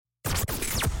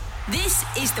This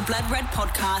is the Blood Red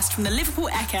podcast from the Liverpool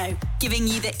Echo, giving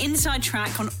you the inside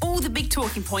track on all the big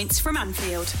talking points from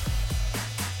Anfield.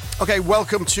 Okay,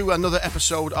 welcome to another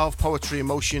episode of Poetry in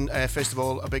Motion. First of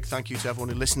all, a big thank you to everyone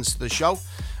who listens to the show,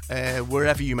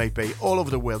 wherever you may be, all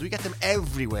over the world. We get them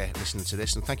everywhere listening to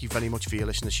this, and thank you very much for your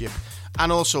listenership.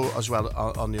 And also, as well,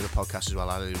 on the other podcasts as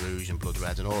well, Ali Rouge and Blood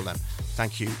Red and all them.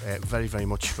 Thank you very, very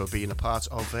much for being a part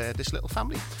of this little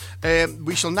family.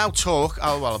 We shall now talk.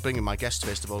 I'll bring in my guests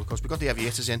first of all, because we've got the heavy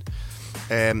hitters in.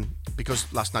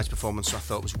 Because last night's performance I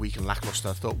thought was weak and lacklustre,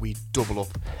 I thought we'd double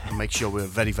up and make sure we were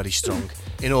very, very strong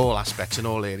in all aspects, in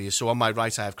all areas. So on my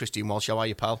right I have Christian Walsh. How are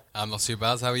you, pal? I'm not too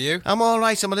bad. How are you? I'm all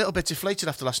right. I'm a little bit deflated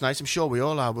after last night. I'm sure we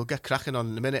all are. We'll get cracking on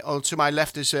in a minute. To my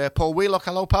left is Paul Wheelock.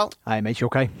 Hello, pal. Hi, mate. You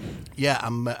okay? Yeah,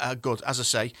 I'm good. As I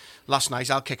say, last night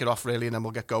I'll kick it off really, and then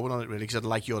we'll get going on it really, because I'd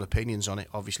like your opinions on it,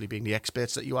 obviously being the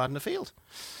experts that you are in the field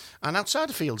and outside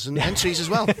the fields and entries as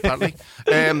well, apparently.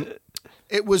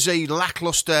 It was a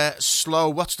lacklustre, slow.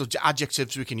 What's the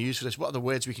adjectives we can use for this? What are the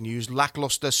words we can use?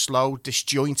 Lacklustre, slow,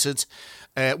 disjointed.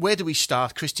 Where do we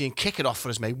start? Christian, kick it off for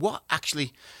us, mate. What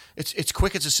actually? It's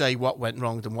quicker to say what went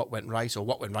wrong than what went right, or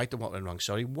what went right than what went wrong.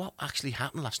 Sorry. What actually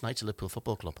happened last night to Liverpool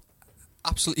Football Club?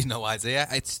 Absolutely no idea.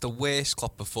 It's the worst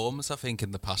Klopp performance, I think,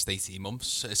 in the past 18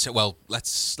 months. Well,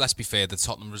 let's be fair. The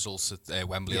Tottenham results at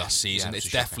Wembley last season, it's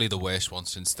definitely the worst one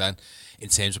since then in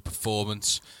terms of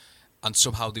performance. And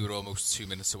somehow they were almost 2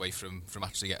 minutes away from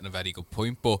actually getting a very good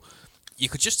point. But you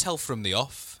could just tell from the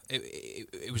off,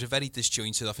 it was a very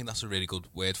disjointed, I think that's a really good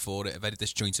word for it, a very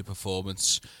disjointed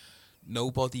performance.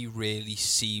 Nobody really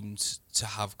seemed to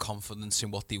have confidence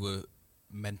in what they were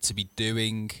meant to be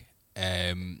doing.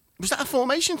 Was that a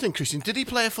formation thing, Christian? Did he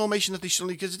play a formation that they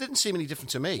suddenly... Because it didn't seem any different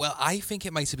to me. Well, I think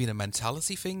it might have been a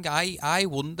mentality thing. I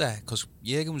wonder, because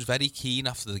Jurgen was very keen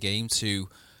after the game to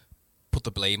put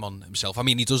the blame on himself. I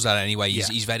mean, he does that anyway.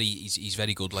 He's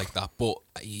very good like that. But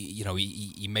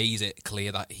he made it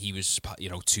clear that he was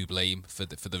to blame for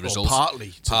the result.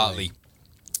 Partly.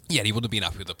 Yeah, he wouldn't have been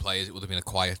happy with the players. It would have been a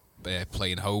quiet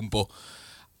playing home. But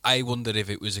I wonder if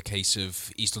it was a case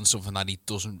of he's done something that he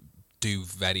doesn't do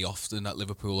very often at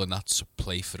Liverpool, and that's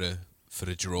play for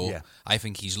a draw. Yeah. I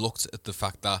think he's looked at the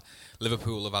fact that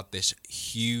Liverpool have had this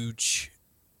huge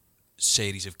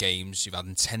series of games. You've had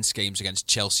intense games against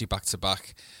Chelsea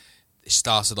back-to-back. It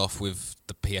started off with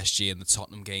the PSG and the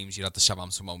Tottenham games. You had the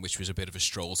Southampton one, which was a bit of a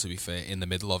stroll, to be fair, in the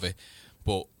middle of it.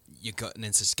 But you're getting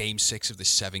into game 6 of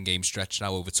this 7-game stretch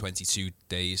now over 22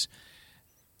 days.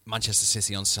 Manchester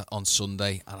City on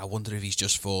Sunday, and I wonder if he's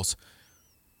just thought,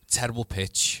 terrible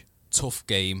pitch, tough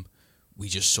game, we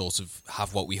just sort of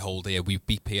have what we hold here. We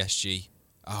beat PSG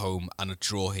at home, and a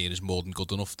draw here is more than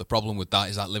good enough. The problem with that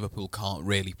is that Liverpool can't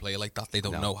really play like that. They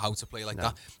don't know how to play like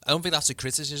that. I don't think that's a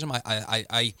criticism.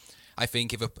 I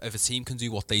think if a team can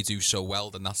do what they do so well,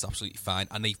 then that's absolutely fine.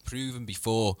 And they've proven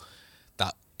before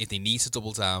that if they need to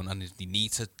double down and if they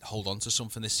need to hold on to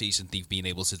something this season, they've been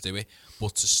able to do it.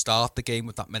 But to start the game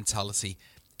with that mentality,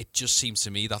 it just seems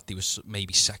to me that they were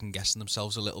maybe second-guessing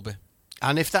themselves a little bit.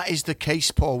 And if that is the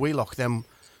case, Paul Wheelock, then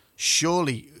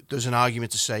surely there's an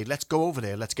argument to say, let's go over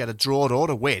there, let's get a draw or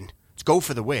a win. Let's go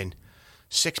for the win.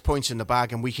 6 points in the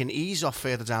bag, and we can ease off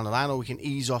further down the line, or we can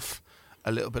ease off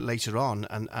a little bit later on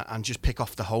and just pick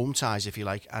off the home ties, if you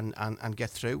like, and get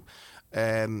through.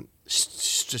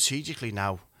 Strategically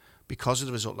now, because of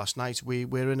the result last night,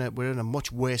 we're in a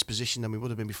much worse position than we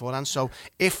would have been beforehand. So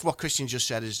if what Christian just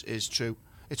said is true,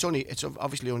 it's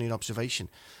obviously only an observation.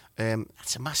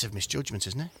 That's a massive misjudgment,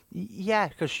 isn't it? Yeah,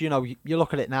 because you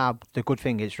look at it now. The good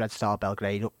thing is Red Star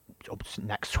Belgrade up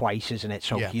next twice, isn't it?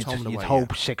 So you'd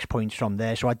hope 6 points from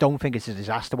there. So I don't think it's a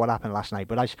disaster what happened last night.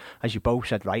 But as you both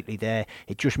said rightly there,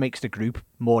 it just makes the group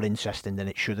more interesting than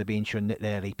it should have been, shouldn't it?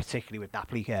 Really, particularly with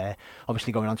Napoli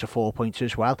obviously going on to 4 points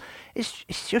as well. It's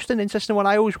just an interesting one.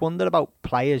 I always wonder about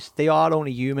players. They are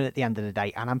only human at the end of the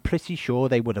day, and I'm pretty sure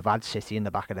they would have had City in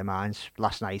the back of their minds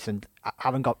last night, and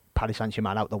having got Paris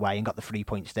Saint-Germain out the way and got the 3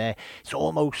 points there, it's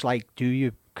almost like, do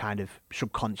you kind of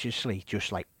subconsciously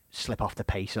just like slip off the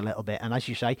pace a little bit? And as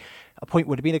you say, a point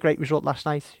would have been a great result last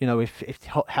night. If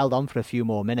held on for a few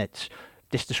more minutes,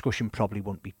 this discussion probably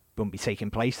wouldn't be taking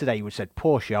place today. You would have said,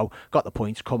 poor show, got the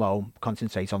points, come home,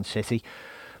 concentrate on City.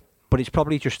 But it's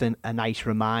probably just a nice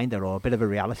reminder or a bit of a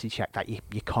reality check that you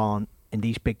can't, in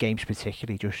these big games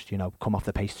particularly, just come off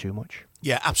the pace too much.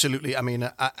 Yeah, absolutely. I mean,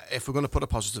 if we're going to put a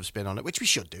positive spin on it, which we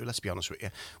should do, let's be honest with you,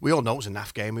 we all know it was a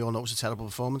naff game, we all know it was a terrible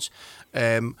performance.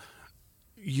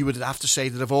 You would have to say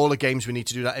that of all the games we need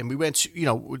to do that, and we went,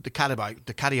 the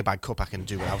Carrier Bag Cup, I can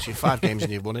do without. You 5 games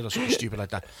and you've won it or something stupid like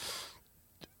that.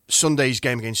 Sunday's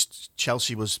game against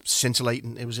Chelsea was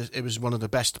scintillating. It was one of the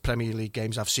best Premier League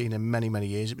games I've seen in many, many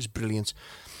years. It was brilliant.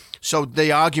 So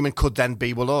the argument could then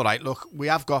be, well, all right, look, we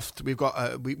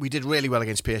did really well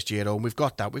against PSG at home. We've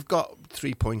got that. We've got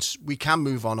 3 points. We can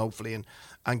move on, hopefully,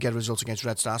 and get a result against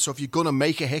Red Star. So if you're going to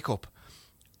make a hiccup,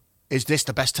 is this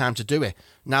the best time to do it?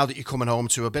 Now that you're coming home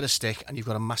to a bit of stick and you've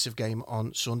got a massive game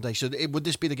on Sunday. So would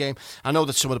this be the game? I know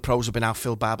that some of the pros have been out.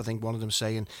 Phil Babb, I think one of them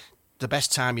saying, the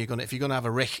best time if you're going to have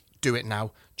a rick, do it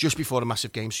now, just before the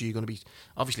massive game. So you're going to be,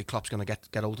 obviously Klopp's going to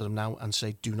get hold of them now and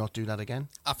say, do not do that again.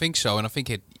 I think so, and I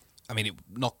think it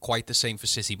not quite the same for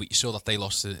City, but you saw that they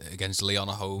lost against Lyon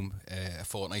at home a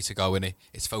fortnight ago, and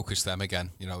it's focused them again.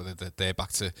 You know, they're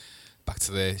back to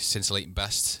their scintillating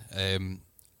best.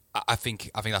 I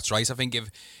think that's right. I think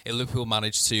if Liverpool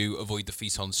managed to avoid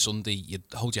defeat on Sunday, you'd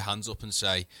hold your hands up and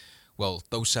say, well,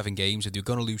 those 7 games, if you're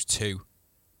going to lose 2,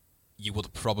 you would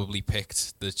have probably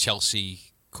picked the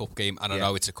Chelsea Cup game. And I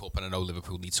know it's a cup, and I know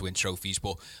Liverpool need to win trophies,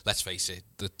 but let's face it,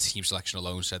 the team selection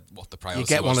alone said what the priority was.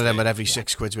 You get one of them at every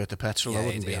 6 quid's worth of petrol. I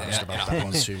wouldn't be honest about that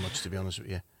one too much, to be honest with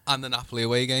you. And the Napoli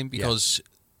away game, because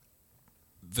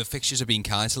the fixtures are being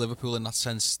kind to Liverpool in that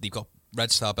sense. They've got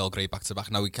Red Star Belgrade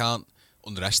back-to-back. Now, we can't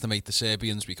underestimate the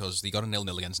Serbians because they got a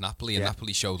 0-0 against Napoli, and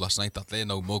Napoli showed last night that they're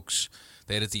no mugs.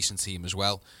 They're a decent team as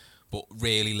well. But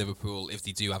really, Liverpool, if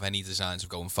they do have any designs of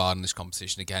going far in this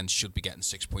competition again, should be getting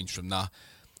 6 points from that.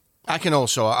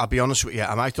 I'll be honest with you,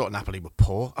 I thought Napoli were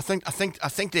poor. I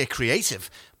think they're creative,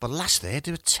 but last year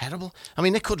they were terrible. I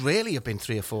mean, they could really have been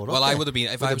 3 or 4 Well, I would have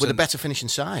been, if I was with a better finishing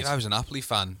side. If I was a Napoli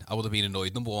fan, I would have been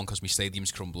annoyed. Number one, because my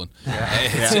stadium's crumbling.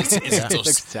 It's a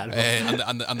dust.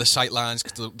 And the sight lines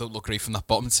don't look great from that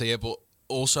bottom tier, but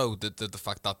also the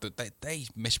fact that they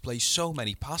misplaced so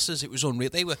many passes, it was unreal.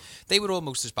 They were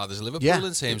almost as bad as Liverpool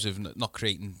in terms of not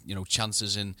creating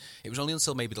chances, and it was only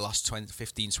until maybe the last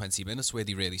 15-20 minutes where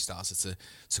they really started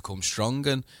to come strong.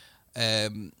 And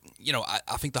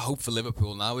I think the hope for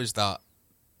Liverpool now is that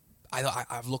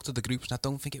I've looked at the groups and I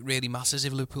don't think it really matters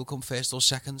if Liverpool come first or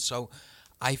second. So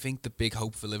I think the big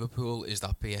hope for Liverpool is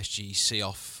that PSG see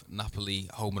off Napoli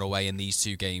home and away in these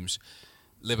 2 games.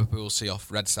 Liverpool see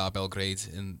off Red Star Belgrade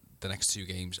in the next 2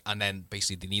 games, and then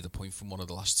basically they need a point from one of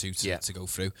the last 2 to go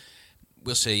through.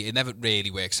 We'll see. It never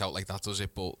really works out like that, does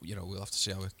it? But we'll have to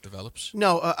see how it develops.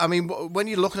 No, I mean, when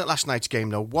you're looking at last night's game,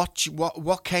 though,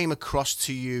 what came across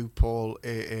to you, Paul,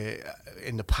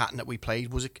 in the pattern that we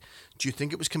played? Do you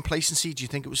think it was complacency? Do you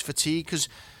think it was fatigue? Because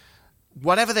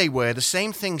whatever they were, the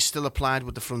same thing still applied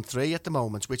with the front 3 at the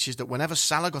moment, which is that whenever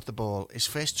Salah got the ball, his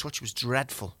first touch was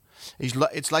dreadful.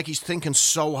 It's like he's thinking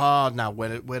so hard now,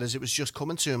 whereas it was just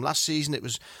coming to him. Last season, it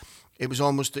was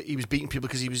almost that he was beating people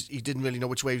because he didn't really know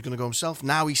which way he was going to go himself.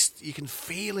 Now you can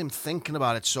feel him thinking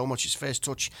about it so much. His first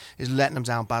touch is letting him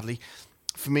down badly.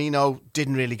 Firmino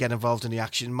didn't really get involved in the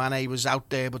action. Mane was out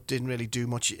there but didn't really do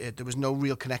much. There was no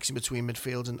real connection between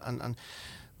midfield and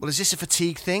well, is this a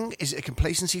fatigue thing? Is it a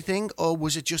complacency thing? Or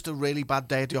was it just a really bad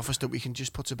day at the office that we can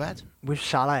just put to bed? With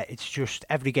Salah, it's just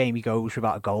every game he goes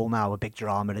without a goal now, a big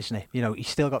drama, isn't it? He's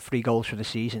still got 3 goals for the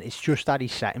season. It's just that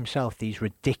he's set himself these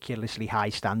ridiculously high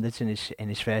standards in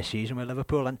his first season with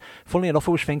Liverpool. And funnily enough,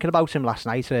 I was thinking about him last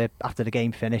night after the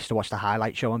game finished to watch the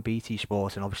highlight show on BT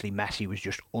Sport, and obviously Messi was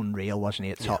just unreal, wasn't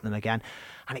he, at Tottenham again?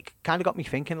 And it kind of got me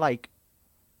thinking, like,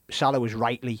 Salah was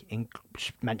rightly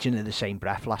mentioned in the same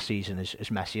breath last season as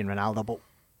Messi and Ronaldo, but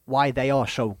why they are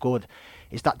so good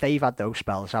is that they've had those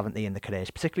spells, haven't they, in the careers,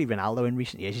 particularly Ronaldo in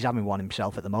recent years. He's having one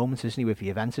himself at the moment, isn't he, with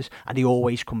Juventus, and he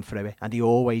always come through it, and he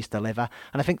always deliver,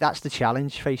 and I think that's the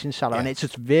challenge facing Salah, and it's a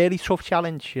really tough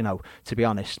challenge, to be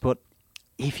honest, but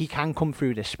if he can come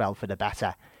through this spell for the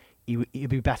better, he'll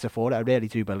be better for it. I really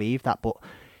do believe that, but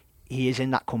he is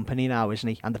in that company now, isn't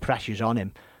he, and the pressure's on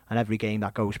him. And every game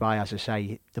that goes by, as I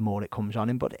say, the more it comes on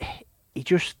him. But I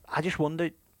just wonder,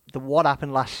 what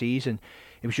happened last season.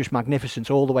 It was just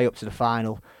magnificent all the way up to the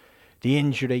final. The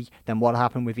injury, then what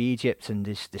happened with Egypt, and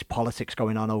this politics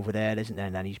going on over there, isn't there?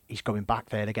 And then he's going back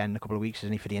there again in a couple of weeks,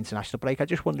 isn't he, for the international break? I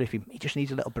just wonder if he just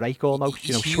needs a little break almost,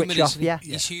 switch off. Yeah,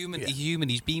 he's human. He's human.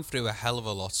 He's been through a hell of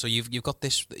a lot. So you've got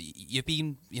this. You've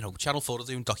been, Channel 4 are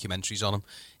doing documentaries on him.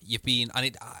 You've been,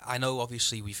 and I know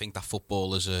obviously we think that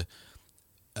footballers are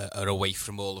away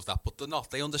from all of that, but they're not.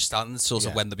 They understand sort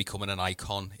of when they're becoming an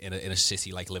icon in a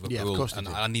city like Liverpool,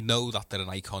 and they know that they're an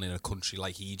icon in a country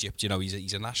like Egypt.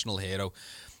 He's a national hero.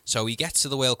 So he gets to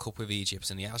the World Cup with Egypt,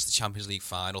 and he has the Champions League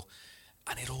final,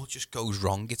 and it all just goes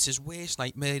wrong. It's his worst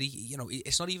nightmare.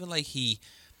 It's not even like it's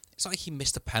not like he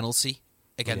missed a penalty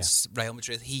against Real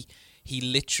Madrid. He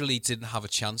literally didn't have a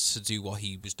chance to do what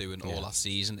he was doing all last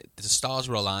season. The stars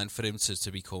were aligned for him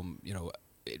to become,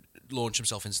 launch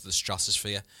himself into the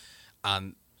stratosphere,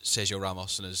 and Sergio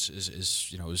Ramos and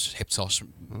his hip toss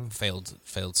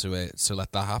failed to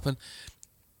let that happen.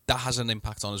 That has an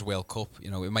impact on his World Cup.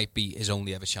 It might be his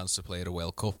only ever chance to play at a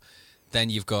World Cup. Then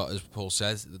you've got, as Paul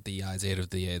said, the idea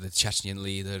of the Chechnyan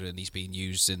leader, and he's being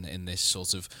used in this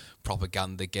sort of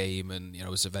propaganda game, and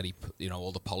it's a very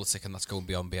all the politics, and that's going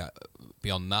beyond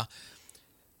that.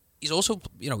 He's also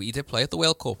he did play at the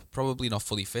World Cup, probably not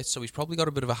fully fit, so he's probably got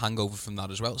a bit of a hangover from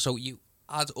that as well. So you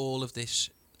add all of this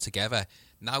together.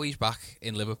 Now he's back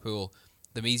in Liverpool.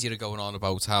 The media are going on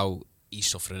about how he's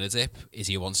suffering a dip. Is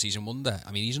he a one-season wonder?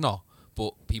 I mean, he's not,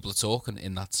 but people are talking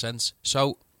in that sense.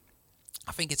 So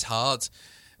I think it's hard.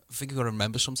 I think you've got to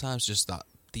remember sometimes just that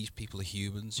these people are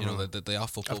humans, that they are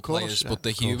football players, but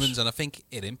they're humans, and I think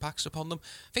it impacts upon them.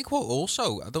 I think what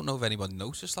also, I don't know if anyone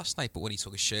noticed last night, but when he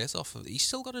took his shirt off, he's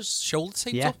still got his shoulder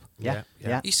taped up.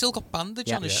 Yeah. He's still got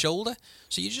bandage on his shoulder.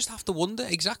 So you just have to wonder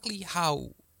exactly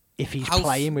how... If he's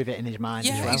playing with it in his mind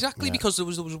as well. Yeah, exactly, because there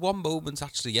was one moment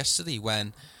actually yesterday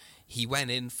when he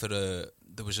went in for a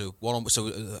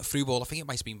through ball, I think it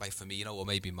might have been by Firmino or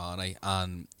maybe Mane,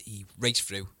 and he raced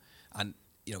through, and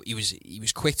he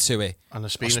was quick to it. And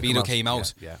Ospina came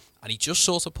out, and he just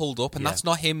sort of pulled up, and that's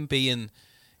not him being,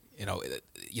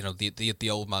 the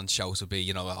old man shout to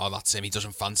be, oh, that's him. He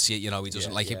doesn't fancy it, he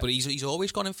doesn't like it, but he's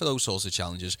always gone in for those sorts of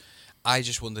challenges. I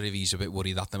just wonder if he's a bit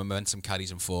worried that the momentum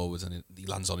carries him forward and he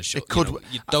lands on his shoulder.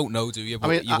 You don't know, do you?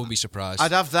 But you wouldn't be surprised.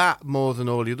 I'd have that more than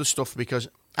all the other stuff, because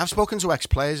I've spoken to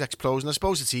ex-players, ex-pros, and I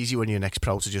suppose it's easy when you're an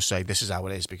ex-pro to just say this is how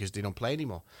it is because they don't play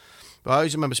anymore. But I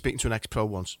always remember speaking to an ex-pro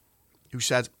once who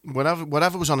said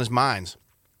whatever was on his mind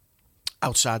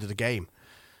outside of the game,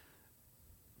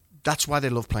 that's why they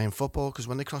love playing football, because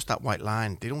when they cross that white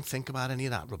line, they don't think about any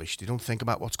of that rubbish. They don't think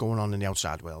about what's going on in the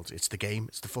outside world. It's the game.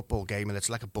 It's the football game, and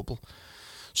it's like a bubble.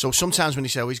 So sometimes when you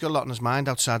say, he's got a lot on his mind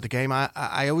outside the game,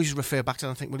 I always refer back to that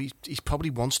and think, well, he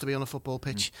probably wants to be on a football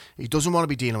pitch. He doesn't want to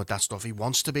be dealing with that stuff. He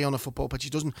wants to be on a football pitch.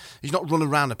 He's not running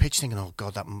around the pitch thinking, oh,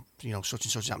 God, that such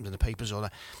and such happened in the papers or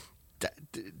that.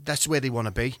 That's where they want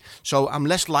to be. So I'm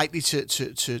less likely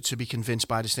to be convinced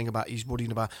by this thing about he's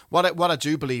worrying about. What I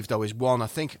do believe, though, is one, I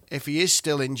think if he is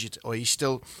still injured or he's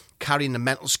still carrying the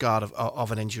mental scar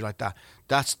of an injury like that,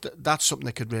 that's something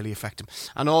that could really affect him.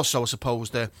 And also, I suppose,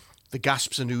 the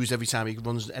gasps and oohs every time he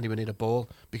runs anywhere near the ball,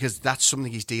 because that's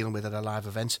something he's dealing with at a live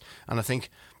event. And I think,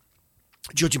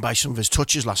 judging by some of his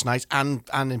touches last night and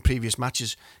in previous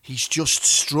matches, he's just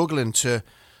struggling to...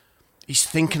 He's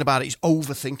thinking about it. He's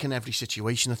overthinking every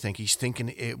situation, I think. He's thinking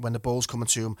when the ball's coming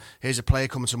to him, here's a player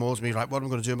coming towards me, right, what am I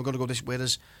going to do? I'm going to go this way.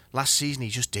 Whereas last season, he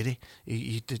just did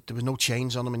it. There was no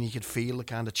chains on him, and you could feel the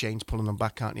kind of chains pulling them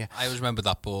back, can't you? I always remember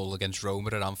that ball against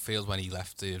Roma at Anfield when he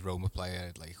left the Roma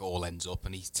player, all ends up,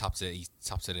 and he tapped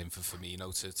it in for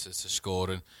Firmino to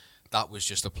score, and that was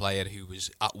just a player who was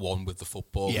at one with the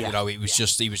football. Yeah.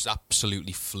 He was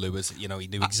absolutely fluid. He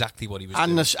knew exactly what he was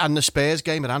doing. And the Spurs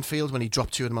game at Anfield when he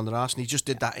dropped two of them on their arse, and he just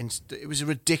did that. It was a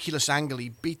ridiculous angle. He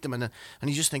beat them, and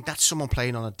you just think that's someone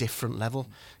playing on a different level.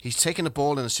 He's taking the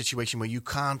ball in a situation where you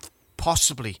can't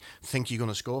possibly think you're going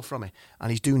to score from it, and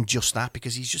he's doing just that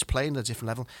because he's just playing at a different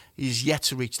level. He's yet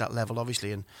to reach that level,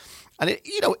 obviously, and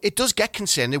it does get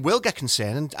concerning. It will get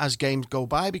concerning as games go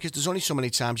by, because there's only so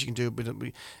many times you can do it. But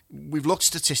we've looked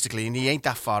statistically, and he ain't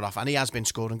that far off, and he has been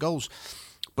scoring goals.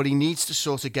 But he needs to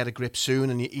sort of get a grip soon,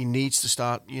 and he needs to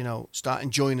start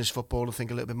enjoying his football and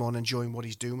think a little bit more and enjoying what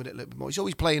he's doing with it a little bit more. He's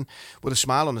always playing with a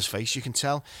smile on his face, you can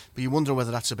tell, but you wonder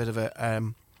whether that's a bit of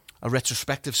a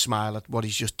retrospective smile at what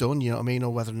he's just done, you know what I mean,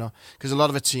 or whether or not, because a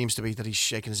lot of it seems to be that he's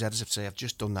shaking his head as if to say, I've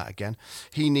just done that again.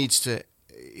 He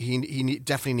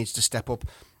definitely needs to step up.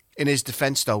 In his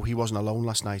defence, though, he wasn't alone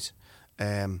last night.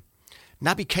 Naby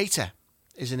Keita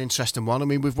is an interesting one. I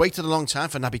mean, we've waited a long time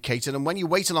for Naby Keita, and when you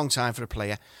wait a long time for a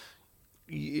player,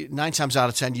 9 times out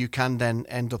of 10 you can then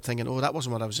end up thinking, oh, that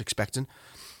wasn't what I was expecting.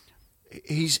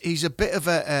 He's a bit of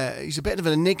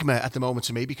an enigma at the moment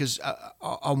to me, because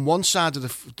on one side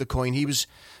of the coin he was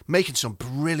making some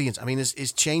brilliant. I mean,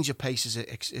 his change of pace,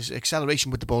 his acceleration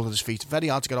with the ball at his feet, very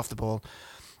hard to get off the ball.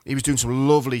 He was doing some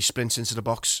lovely sprints into the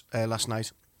box last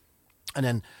night. And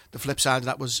then the flip side of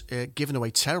that was giving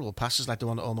away terrible passes like the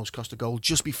one that almost cost a goal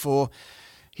just before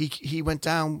he went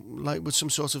down like with some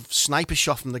sort of sniper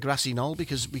shot from the grassy knoll,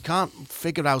 because we can't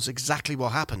figure out exactly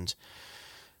what happened.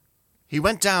 He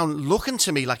went down looking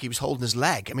to me like he was holding his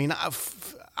leg. I mean,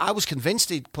 I was convinced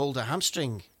he'd pulled a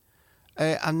hamstring.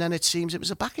 And then it seems it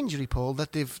was a back injury, Paul,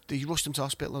 that they rushed him to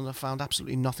hospital and have found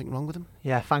absolutely nothing wrong with him.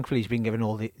 Yeah, thankfully he's been given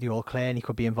all the all clear and he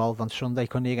could be involved on Sunday,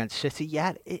 couldn't he, against City?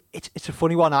 Yeah, it's a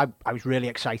funny one. I was really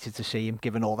excited to see him,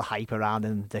 given all the hype around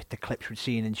him, the clips we'd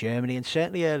seen in Germany, and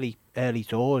certainly early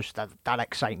doors, that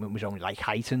excitement was only like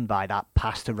heightened by that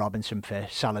pass to Robinson for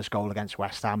Salah's goal against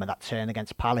West Ham and that turn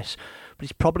against Palace. But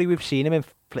it's probably we've seen him in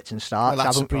flits and starts,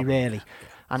 haven't we, really? Yeah.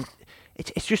 And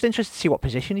it's just interesting to see what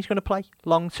position he's going to play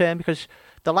long term, because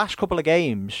the last couple of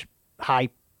games, high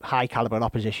caliber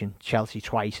opposition, Chelsea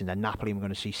twice and then Napoli, we're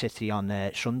going to see City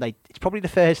on Sunday. It's probably the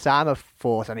first time I've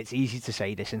thought, and it's easy to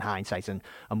say this in hindsight, and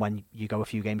when you go a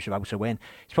few games without a win,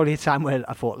 it's probably a time where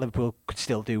I thought Liverpool could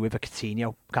still do with a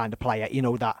Coutinho kind of player,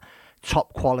 that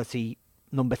top quality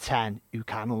number 10 who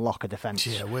can unlock a defence.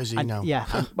 Yeah, where's he now?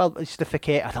 Yeah, well, it's the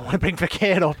Fekir. I don't want to bring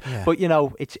Fekir up, but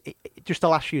it's just the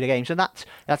last few games, and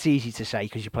that's easy to say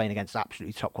because you're playing against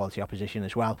absolutely top quality opposition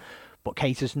as well. But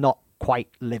Keita's not quite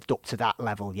lived up to that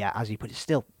level yet, has he? But it's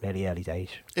still really early days.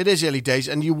 It is early days,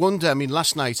 and you wonder. I mean,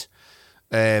 last night,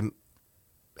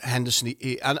 Henderson,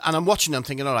 and I'm watching them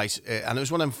thinking, all right, and it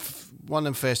was one of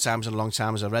them first times in a long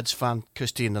time as a Reds fan,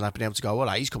 Christine, that I've been able to go, all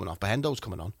right, he's coming off, but Hendo's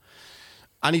coming on.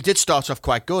 And he did start off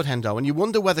quite good, Hendo, and you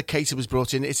wonder whether Keita was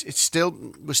brought in.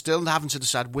 We're still having to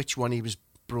decide which one he was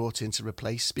brought in to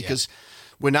replace, because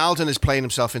Wijnaldum is playing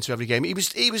himself into every game. He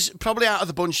was probably out of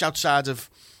the bunch outside of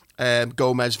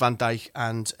Gomez, Van Dijk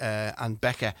and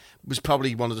Becker, was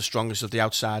probably one of the strongest of the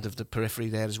outside of the periphery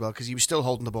there as well, because he was still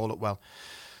holding the ball up well.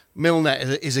 Milner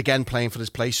is again playing for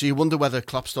his place, so you wonder whether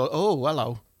Klopp's thought, oh,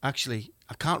 hello, actually,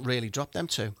 I can't really drop them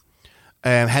two.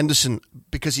 Henderson,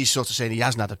 because he's sort of saying he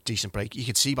hasn't had a decent break, you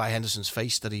could see by Henderson's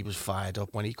face that he was fired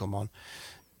up when he come on.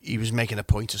 He was making a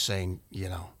point of saying,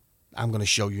 I'm going to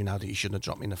show you now that you shouldn't have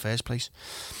dropped me in the first place.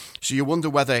 So you wonder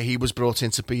whether he was brought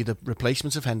in to be the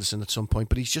replacement of Henderson at some point,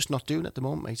 but he's just not doing it at the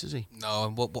moment, mate, is he? No,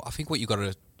 and I think what you've got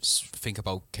to think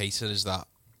about Keita is that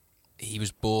he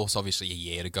was bought obviously a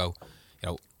year ago.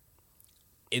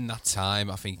 In that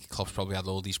time, I think Klopp's probably had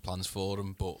all these plans for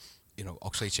him, but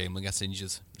Oxlade-Chamberlain gets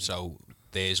injured, so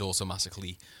there's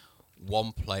automatically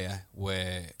one player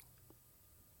where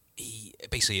he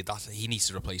needs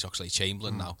to replace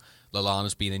Oxlade-Chamberlain now.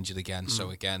 Lallana's been injured again, so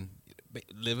again,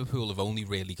 Liverpool have only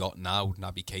really got now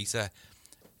Naby Keita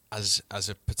as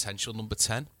a potential number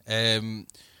 10,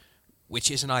 which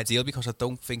isn't ideal because I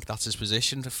don't think that's his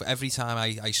position. Every time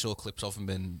I saw clips of him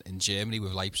in Germany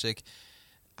with Leipzig,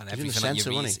 and everything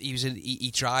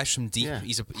he drives from deep. Yeah.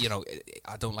 He's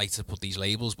I don't like to put these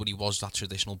labels, but he was that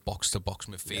traditional box-to-box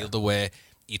midfielder where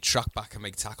he'd track back and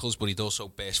make tackles, but he'd also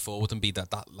burst forward and be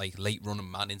that like late running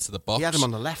man into the box. He had him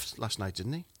on the left last night,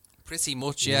 didn't he? Pretty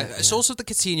much, yeah. It's also the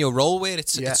Coutinho role where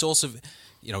it's also,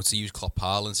 to use Klopp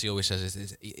parlance, he always says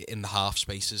it's in the half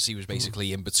spaces. He was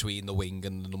basically in between the wing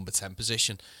and the number 10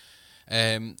 position.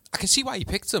 I can see why he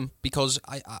picked him, because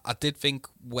I did think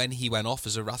when he went off,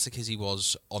 as erratic as he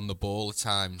was on the ball at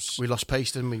times, we lost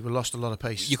pace, didn't we? We lost a lot of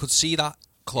pace. You could see that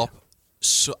Klopp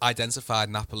identified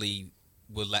Napoli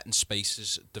were letting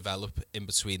spaces develop in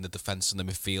between the defence and the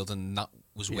midfield, and that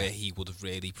was where he would have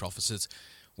really profited.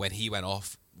 When he went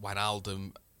off,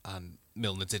 Wijnaldum and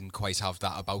Milner didn't quite have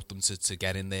that about them to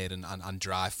get in there and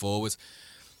drive forward.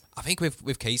 I think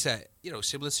with Keita,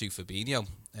 similar to Fabinho,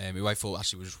 who I thought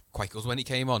actually was quite good when he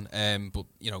came on, but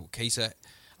Keita,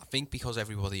 I think because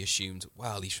everybody assumed,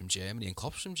 well, he's from Germany and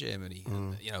Klopp's from Germany,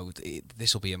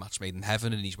 this will be a match made in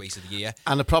heaven, and he's waited a year.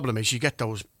 And the problem is, you get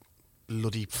those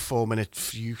bloody 4-minute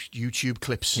YouTube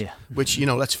clips, which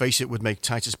let's face it, would make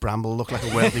Titus Bramble look like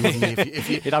a worldly, wouldn't he? If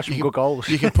he'd have some good goals.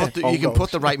 You can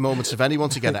put the right moments of anyone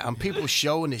together, and people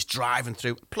showing this driving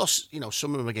through. Plus,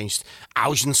 some of them against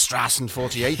Augenstrassen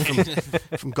 48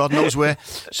 from God knows where.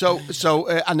 So,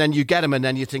 and then you get him, and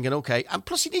then you're thinking, okay. And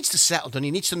plus, he needs to settle, and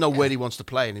he needs to know where he wants to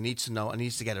play, and he needs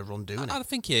to get a run doing it. I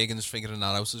think Jürgen's figuring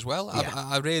that out as well. Yeah.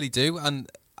 I really do, and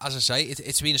as I say,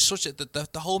 it's been such the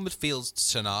whole midfield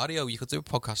scenario. You could do a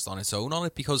podcast on its own on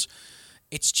it, because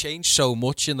it's changed so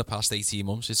much in the past 18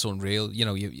 months. It's unreal.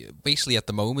 You basically at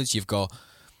the moment you've got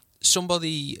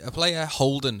a player,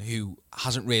 Holden, who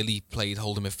hasn't really played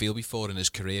holding midfield before in his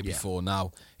career before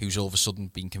now, who's all of a sudden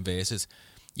been converted.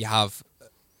 You have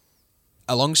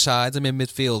alongside him in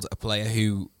midfield a player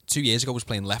who 2 years ago was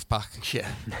playing left back,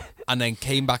 and then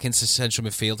came back into central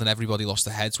midfield, and everybody lost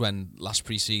their heads when last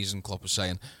pre-season Klopp was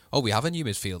saying, "Oh, we have a new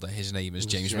midfielder. His name is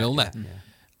James Milner." Yeah.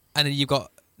 And then you've got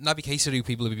Naby Keita, who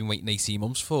people have been waiting 18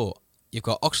 months for. You've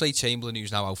got Oxlade-Chamberlain,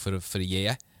 who's now out for a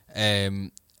year.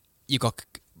 You've got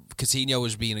Coutinho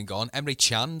has been and gone. Emre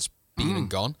Can's been and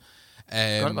gone.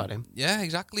 Forgot about him. Yeah,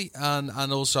 exactly. And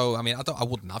also, I mean, I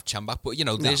wouldn't have Chan back, but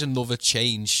there's another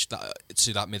change to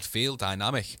that midfield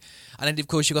dynamic. And then of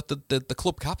course you've got the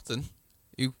club captain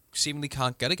who seemingly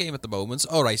can't get a game at the moment.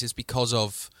 All right, it's because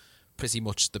of pretty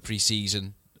much the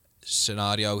pre-season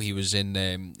scenario. He was in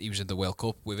the World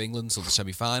Cup with England till the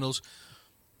semi-finals,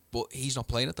 but he's not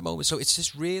playing at the moment. So it's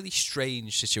this really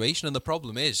strange situation. And the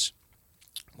problem is,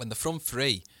 when the front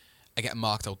three are getting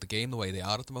marked out the game the way they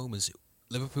are at the moment,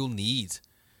 Liverpool need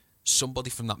somebody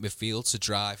from that midfield to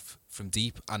drive from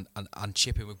deep and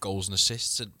chip in with goals and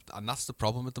assists, and that's the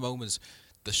problem at the moment.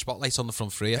 The spotlight's on the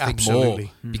front three, I think, more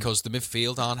because the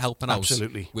midfield aren't helping out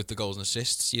with the goals and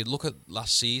assists. You look at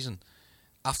last season,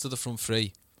 after the front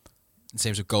three, in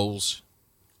terms of goals,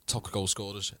 top goal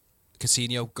scorers,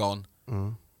 Coutinho gone,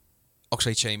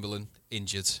 Oxlade-Chamberlain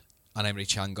injured, and Emre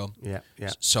Can gone. Yeah.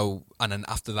 So, and then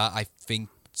after that, I think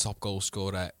top goal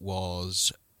scorer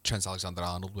was Trent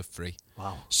Alexander-Arnold with 3.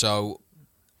 Wow. So,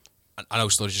 I know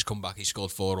Sturridge has come back. He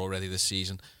scored 4 already this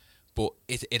season. But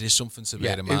it is something to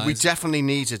bear in mind. We definitely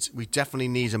need it. We definitely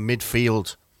need a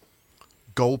midfield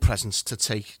goal presence to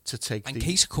take. And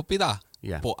Keita could be that.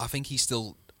 Yeah. But I think he's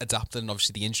still adapting, and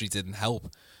obviously the injury didn't help.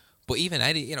 But even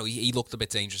Eddie, he looked a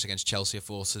bit dangerous against Chelsea, I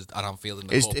thought, at Anfield in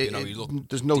the cup. He looked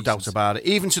there's no decent. doubt about it.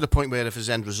 Even to the point where if his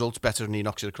end result's better and he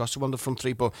knocks it across to one of the front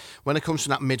three. But when it comes to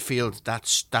that midfield,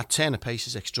 that turn of pace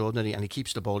is extraordinary, and he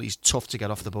keeps the ball. He's tough to get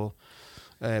off the ball.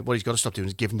 What he's got to stop doing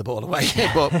is giving the ball away.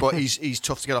 but he's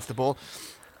tough to get off the ball.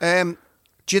 Do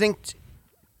you think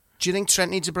Trent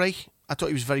needs a break? I thought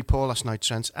he was very poor last night,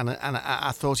 Trent, and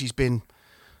I thought he's been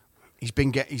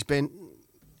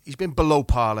below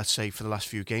par, let's say, for the last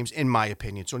few games. In my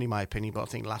opinion, it's only my opinion, but I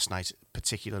think last night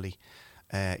particularly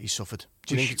he suffered.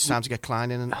 Do you think it's time to get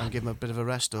Klein in and give him a bit of a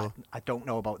rest? Or I don't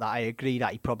know about that. I agree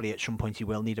that he probably at some point he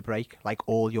will need a break. Like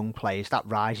all young players, that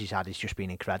rise he's had has just been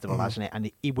incredible, hasn't it?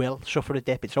 And he will suffer a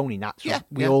dip. It's only natural.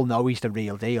 We all know he's the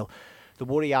real deal. The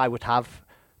worry I would have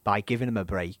by giving him a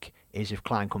break is if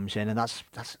Klein comes in, and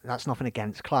that's nothing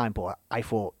against Klein, but I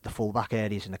thought the full-back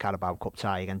areas in the Carabao Cup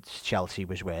tie against Chelsea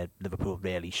was where Liverpool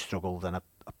really struggled, and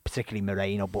particularly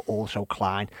Moreno, but also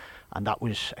Klein, and that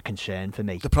was a concern for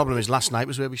me. The problem is last night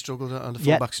was where we struggled on the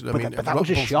full-backs. But that was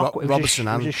a shock. It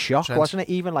was a shock, Trent. wasn't it?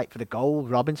 Even like for the goal,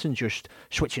 Robinson just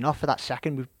switching off for that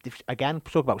second. Again,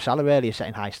 talk about Salah earlier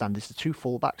setting high standards. The two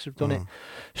full-backs have done it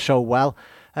so well.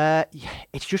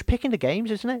 It's just picking the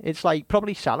games, isn't it? It's like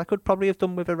probably Salah could probably have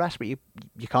done with a rest, but you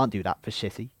can't do that for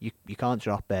City. You can't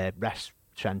drop rest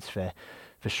Trent for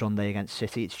Sunday against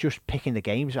City. It's just picking the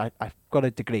games. I've got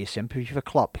a degree of sympathy for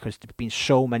Klopp because there've been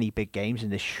so many big games in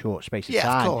this short space of time.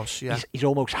 Yeah, of course. Yeah. He's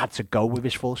almost had to go with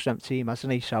his full strength team,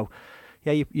 hasn't he? So,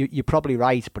 yeah, you're probably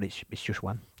right, but it's just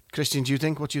one. Christian,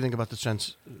 what do you think about the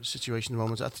Trent situation at the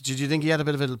moment? Did you think he had a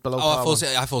bit of a below par?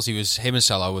 I thought he was, him and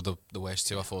Salah were the worst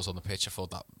two. I thought on the pitch. I thought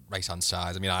that right hand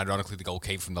side. I mean, ironically, the goal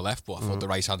came from the left, but I thought the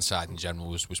right hand side in general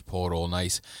was poor all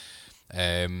night.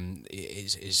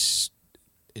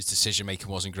 His decision making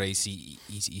wasn't great.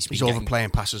 He's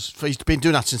overplaying passes. He's been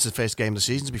doing that since the first game of the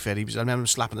season. To be fair, I remember him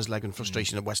slapping his leg in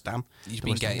frustration at West Ham. He's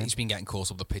been getting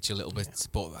caught up the pitch a little bit,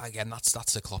 but again,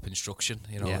 that's a Klopp instruction,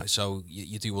 So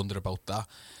you do wonder about that.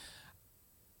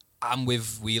 I'm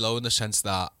with Wheelo in the sense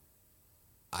that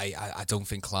I don't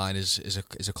think Klein is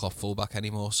a Klopp fullback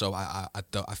anymore. So I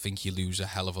think you lose a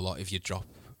hell of a lot if you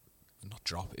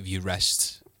if you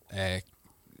rest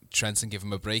Trent and give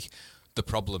him a break. The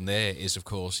problem there is, of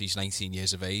course, he's 19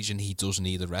 years of age and he does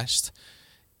need a rest.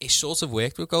 It sort of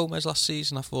worked with Gomez last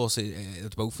season. I thought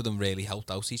both of them really helped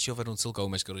out each other until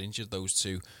Gomez got injured. Those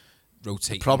two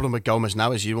rotate. The problem with Gomez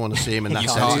now is you want to see him in that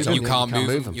sense. You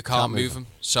can't move him.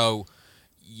 So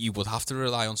you would have to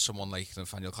rely on someone like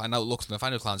Nathaniel Klein. Now, look,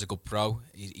 Nathaniel Klein's a good pro.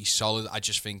 He's solid. I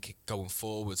just think going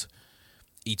forward,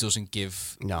 he doesn't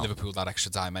give Liverpool that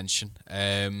extra dimension.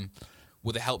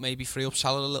 Would it help maybe free up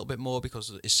Salah a little bit more? Because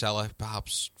is Salah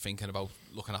perhaps thinking about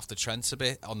looking after Trent a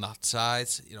bit on that side?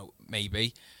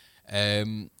 Maybe. I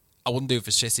wouldn't do it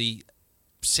for City.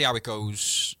 See how it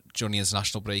goes during the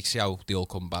international break. See how they all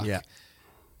come back. Yeah.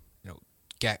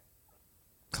 Get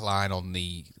Klein on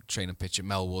the training pitch at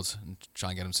Melwood and try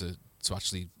and get him to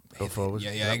actually go forward.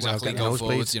 Yeah, exactly. Go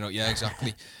forward.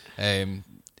 Exactly.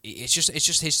 It's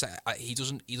just his. He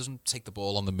doesn't take the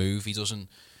ball on the move. He doesn't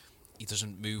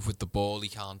move with the ball. He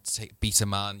can't beat a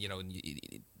man.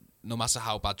 No matter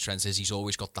how bad Trent is, he's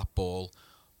always got that ball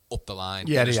up the line.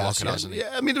 Yeah, he has. Hasn't he?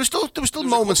 Yeah, I mean, there was still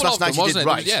moments last night he did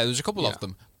right. There was a couple of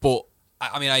them, but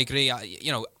I mean, I agree.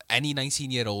 Any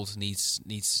 19-year-old needs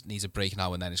a break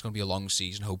now and then. It's going to be a long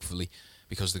season, hopefully,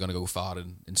 because they're going to go far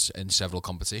in several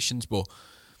competitions. But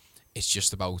it's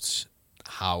just about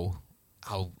how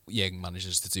how Jürgen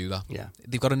manages to do that. Yeah.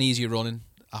 They've got an easier running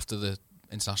after the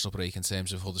international break in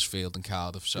terms of Huddersfield and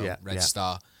Cardiff. So Red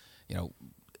Star,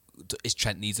 is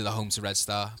Trent needed at home to Red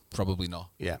Star? Probably not.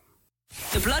 Yeah.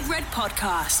 The Blood Red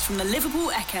Podcast from the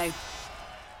Liverpool Echo.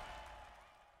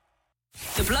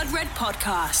 The Blood Red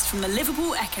Podcast from the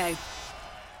Liverpool Echo.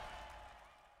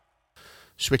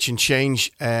 Switch and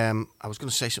change. I was going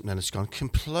to say something and it's gone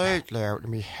completely out of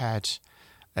my head.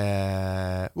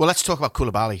 Well, let's talk about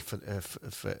Koulibaly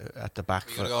for at the back.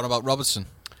 You're going about Robertson,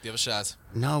 the other side?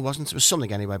 No, it wasn't. It was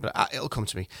something anyway, but it'll come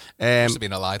to me. Must have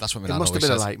been a lie. That's what my must have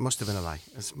been a lie. Must have been a lie.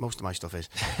 As most of my stuff is.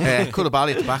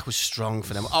 Koulibaly at the back was strong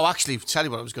for them. Oh, actually, tell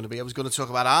you what it was going to be. I was going to talk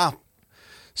about our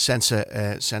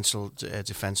central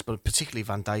defence, but particularly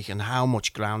Van Dijk and how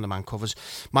much ground the man covers.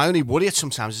 My only worry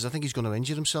sometimes is I think he's going to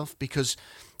injure himself, because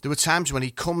there were times when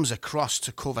he comes across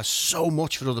to cover so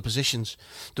much for other positions.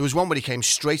 There was one where he came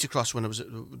straight across when there was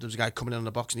a guy coming in on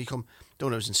the box, and he don't know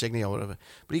if it was Insigne or whatever,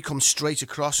 but he comes straight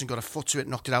across and got a foot to it,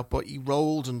 knocked it out, but he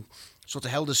rolled and sort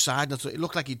of held his side, and it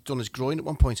looked like he'd done his groin at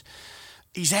one point.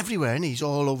 He's everywhere, and he's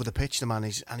all over the pitch, the man.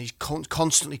 He's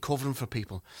constantly covering for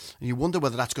people, and you wonder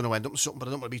whether that's going to end up with something. But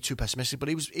I don't want to be too pessimistic. But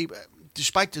he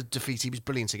despite the defeat, he was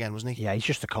brilliant again, wasn't he? Yeah, he's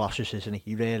just a colossus, isn't he?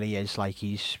 He really is. Like,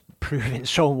 he's proving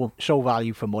so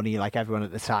value for money. Like everyone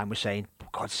at the time was saying,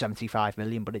 God, 75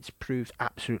 million, but it's proved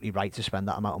absolutely right to spend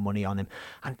that amount of money on him.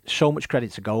 And so much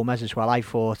credit to Gomez as well. I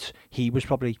thought he was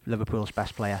probably Liverpool's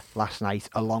best player last night,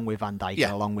 along with Van Dijk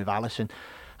and along with Alisson.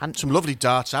 And some lovely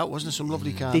darts out, wasn't there? Some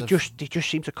lovely kind they just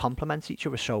seem to complement each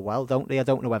other so well, don't they? I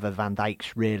don't know whether Van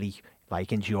Dijk's really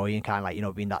like enjoying kind of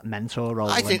like, being that mentor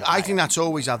role. I think that's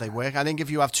always how they work. I think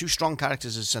if you have two strong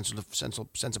characters as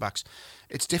centre backs,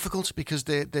 it's difficult because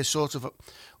they're sort of.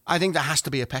 I think there has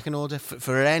to be a pecking order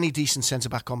for any decent centre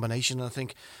back combination. And I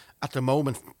think at the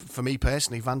moment, for me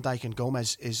personally, Van Dijk and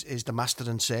Gomez is the master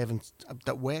and servant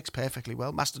that works perfectly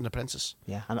well, master and apprentice.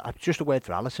 Yeah, and just a word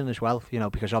for Alisson as well,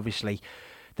 because obviously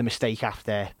the mistake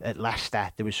after at Leicester,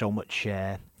 there was so much,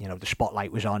 the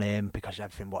spotlight was on him because of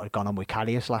everything what had gone on with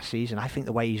Karius last season. I think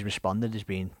the way he's responded has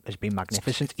been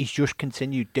magnificent. He's just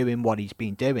continued doing what he's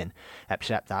been doing,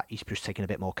 except that he's just taking a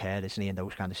bit more care, isn't he, in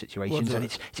those kind of situations? And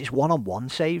it's one-on-one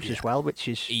saves as well, which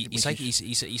is he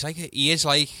is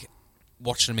like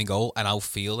watching him in goal, and I'll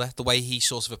feel that the way he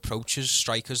sort of approaches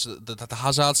strikers. The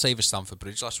Hazard save at Stamford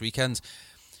Bridge last weekend.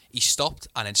 He stopped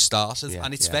and then started,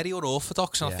 and it's very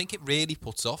unorthodox, and I think it really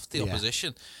puts off the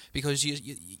opposition, because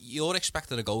you're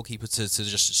expecting a goalkeeper to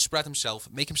just spread himself,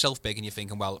 make himself big, and you're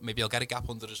thinking, well, maybe I'll get a gap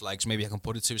under his legs, maybe I can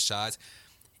put it to his side.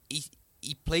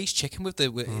 He plays chicken with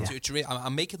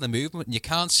I'm making the movement, and you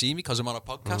can't see me because I'm on a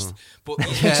podcast. But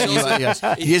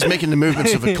he is making the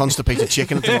movements of a constipated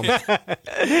chicken at the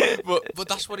moment. But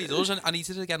that's what he does, and he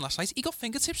did it again last night. He got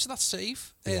fingertips to that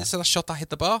save, so that shot that hit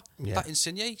the bar, that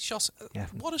Insigne shot.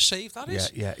 What a save that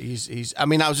is! Yeah, he's. I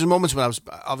mean, there was moments when I was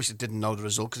obviously didn't know the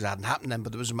result because it hadn't happened then,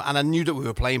 but there was, and I knew that we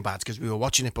were playing bad because we were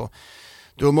watching it, but.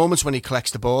 There were moments when he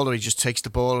collects the ball or he just takes the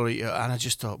ball, and I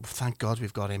just thought, thank God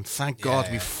we've got him. Thank God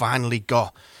we've finally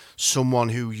got someone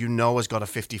who has got a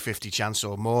 50-50 chance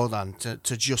or more than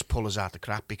to just pull us out the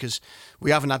crap, because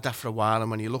we haven't had that for a while. And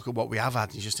when you look at what we have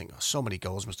had, you just think, so many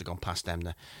goals must have gone past them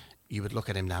there. You would look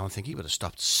at him now and think he would have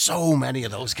stopped so many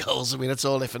of those goals. I mean, it's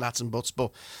all if and that's and buts.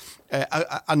 But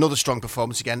another strong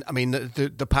performance again. I mean,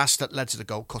 the pass that led to the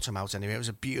goal cut him out anyway. It was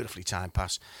a beautifully timed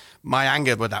pass. My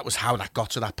anger with that was how that got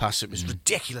to that pass. It was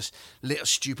ridiculous. Little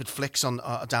stupid flicks on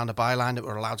down the byline that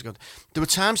were allowed to go. There were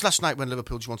times last night when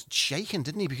Liverpool just wanted shaking,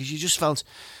 didn't he? Because you just felt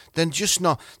then just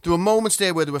not. There were moments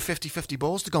there where there were 50-50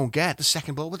 balls to go and get the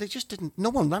second ball, but they just didn't.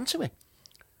 No one ran to it.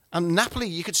 And Napoli,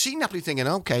 you could see Napoli thinking,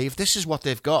 okay, if this is what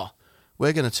they've got,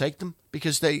 we're going to take them,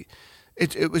 because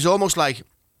it was almost like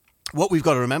what we've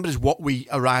got to remember is what we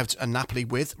arrived at Napoli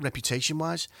with reputation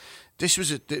wise. This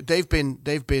was they've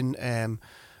been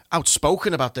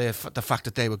outspoken about the fact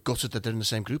that they were gutted that they're in the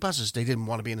same group as us. They didn't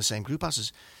want to be in the same group as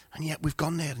us, and yet we've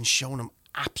gone there and shown them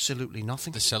absolutely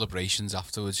nothing. The celebrations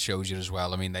afterwards showed you as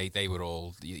well. I mean, they were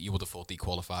all. You would have thought they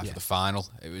qualified for the final.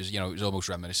 It was it was almost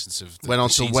reminiscent of went on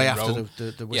till way after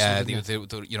the whistle. Yeah,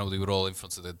 they were all in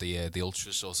front of the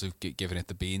ultras, sort of giving it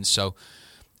the beans. So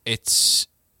it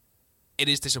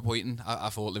is disappointing. I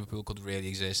thought Liverpool could really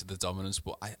exert the dominance,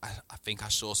 but I think I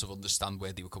sort of understand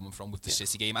where they were coming from with the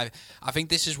City game. I think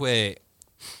this is where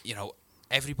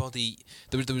everybody,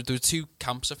 there were two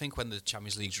camps, I think, when the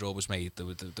Champions League draw was made. There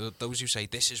were those who say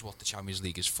this is what the Champions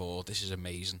League is for. This is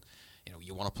amazing.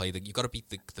 You want to play you've got to beat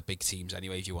the big teams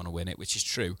anyway if you want to win it, which is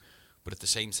true. But at the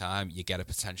same time, you get a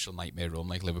potential nightmare run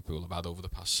like Liverpool have had over the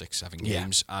past 6-7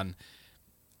 games, and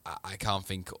I can't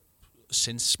think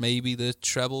since maybe the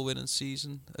treble winning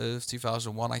season of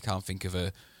 2001. I can't think of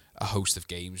a host of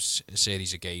games, a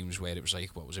series of games where it was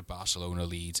like, what was it, Barcelona,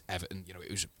 Leeds, Everton, you know, it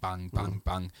was bang, bang,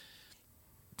 bang.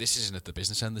 This isn't at the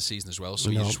business end of the season as well, so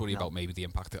you just worry about maybe the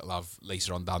impact it'll have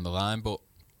later on down the line. But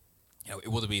you know, it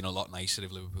would have been a lot nicer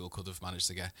if Liverpool could have managed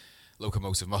to get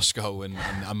Lokomotiv Moscow and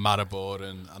Maribor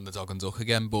and the Dog and Duck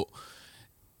again. But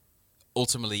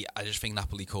ultimately, I just think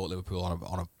Napoli caught Liverpool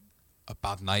on a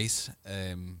bad night.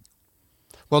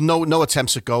 Well, no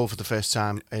attempts at goal for the first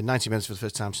time, 90 minutes for the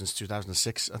first time since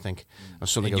 2006, I think. Or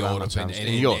something in Europe,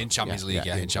 in Champions League,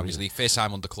 in Champions League. First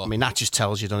time under Klopp. I mean, that just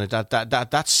tells you, doesn't it?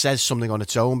 That says something on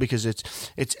its own, because it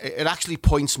actually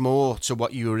points more to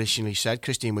what you originally said,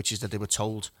 Christine, which is that they were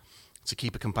told to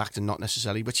keep it compact and not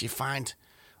necessarily, which you find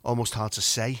almost hard to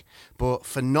say. But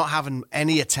for not having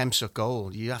any attempts at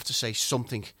goal, you have to say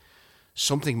something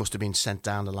must have been sent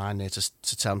down the line there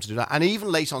to tell him to do that. And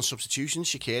even late on substitutions,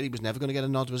 Shaqiri was never going to get a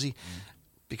nod, was he?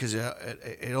 Because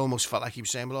it almost felt like he was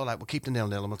saying, well, all right, we'll keep the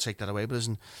 0-0 and we'll take that away. But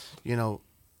isn't, you know,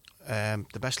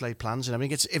 the best laid plans and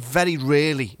everything. It very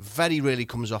rarely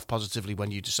comes off positively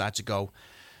when you decide to go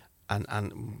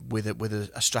and with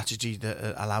a strategy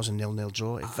that allows a 0-0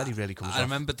 draw. It very rarely comes off. I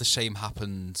remember the same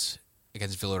happened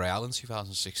against Villarreal in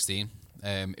 2016.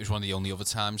 It was one of the only other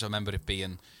times I remember it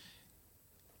being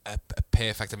a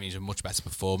perfect. I mean, it was a much better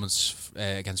performance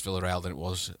against Villarreal than it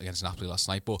was against Napoli last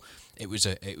night. But it was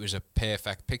a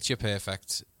perfect, picture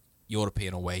perfect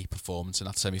European away performance in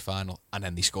that semi-final, and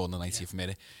then they scored in the 90th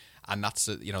minute. And that's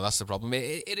the problem.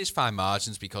 It is fine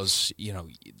margins, because you know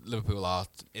Liverpool are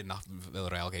in that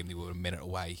Villarreal game. They were a minute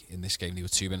away. In this game, they were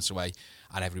 2 minutes away,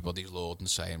 and everybody's lauding,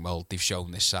 saying, "Well, they've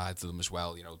shown this side to them as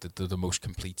well. You know, they're the most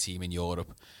complete team in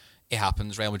Europe." It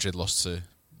happens. Real Madrid lost to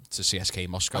CSK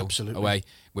Moscow away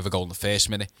with a goal in the first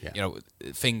minute. Yeah.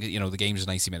 The game's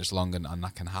 90 minutes long, and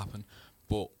that can happen.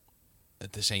 But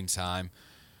at the same time,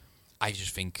 I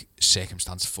just think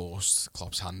circumstance forced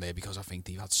Klopp's hand there, because I think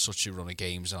they've had such a run of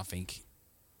games, and I think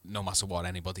no matter what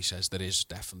anybody says, there is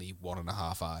definitely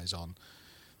 1.5 eyes on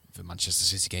the Manchester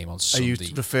City game on Sunday. Are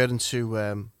you referring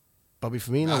to Bobby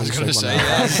Firmino? I was going to say,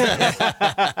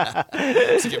 yeah.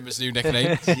 To give him his new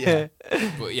nickname. Yeah.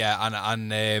 But yeah,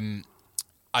 and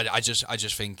I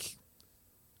just think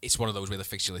it's one of those where the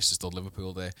fixture list has done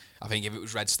Liverpool there. I think if it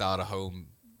was Red Star at home,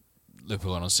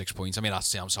 Liverpool are on 6 points. I mean, that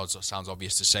sounds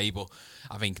obvious to say, but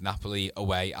I think Napoli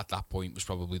away at that point was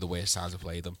probably the worst time to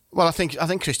play them. Well, I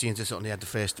think Christian just on the head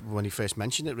when he first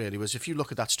mentioned it. Really, was if you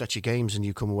look at that stretch of games and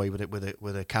you come away with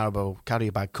a Carabao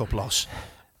Cup loss,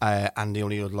 and the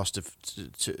only other loss to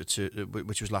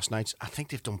which was last night. I think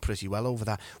they've done pretty well over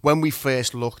that. When we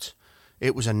first looked,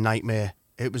 it was a nightmare.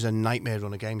 It was a nightmare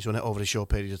run of games, wasn't it, over a short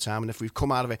period of time. And if we've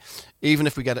come out of it, even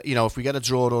if we get a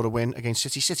draw or a win against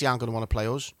City aren't going to want to play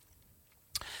us.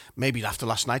 Maybe after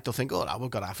last night they'll think,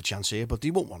 we've got half a chance here, but they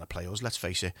won't want to play us, let's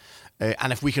face it.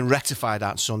 And if we can rectify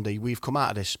that Sunday, we've come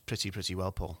out of this pretty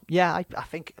well, Paul. Yeah, I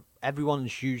think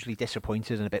everyone's usually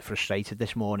disappointed and a bit frustrated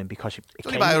this morning, because it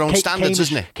came by our own standards,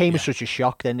 isn't it? Came as such a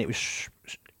shock, then it was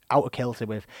out of kilter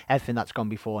with everything that's gone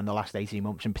before in the last 18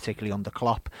 months, and particularly under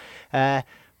Klopp.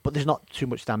 But there's not too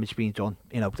much damage being done.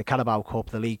 You know, the Carabao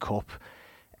Cup, the League Cup,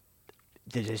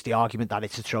 there's the argument that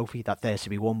it's a trophy that there's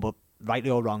to be won, but rightly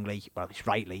or wrongly,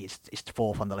 it's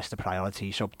fourth on the list of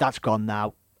priorities. So that's gone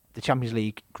now. The Champions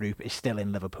League group is still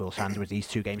in Liverpool's hands with these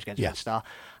 2 games against Red Star.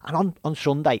 And on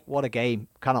Sunday, what a game.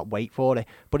 Cannot wait for it.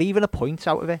 But even a point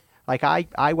out of it. Like,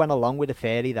 I went along with the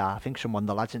theory that I think someone,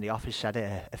 the lads in the office, said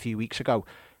it a few weeks ago.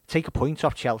 Take a point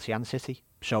off Chelsea and City.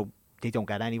 So they don't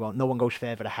get anyone. No one goes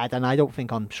further ahead. And I don't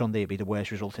think on Sunday it'd be the worst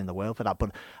result in the world for that.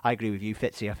 But I agree with you,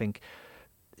 Fitzy. I think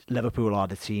Liverpool are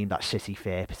the team that City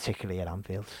fear, particularly at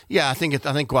Anfield. Yeah, I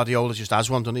think Guardiola just has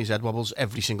one, doesn't he? His head wobbles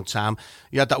every single time.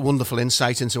 You had that wonderful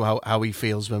insight into how he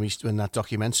feels when that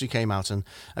documentary came out, and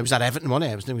it was at Everton,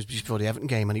 wasn't it? It was before the Everton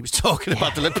game, and he was talking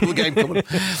about the Liverpool game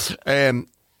coming.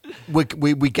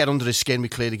 We get under his skin. We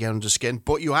clearly get under his skin,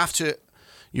 but you have to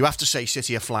say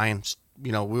City are flying.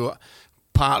 You know, we were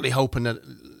partly hoping that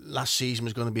last season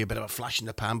was going to be a bit of a flash in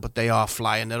the pan, but they are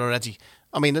flying. They're already.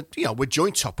 I mean, we're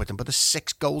joint top with them, but they're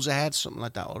 6 goals ahead, something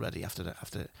like that already after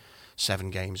 7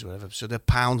 games or whatever. So they're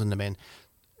pounding them in.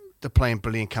 They're playing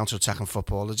brilliant counter-attacking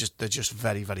football. They're just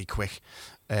very, very quick.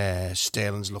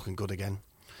 Sterling's looking good again.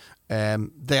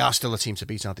 They are still a team to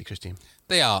beat, aren't they, Christine?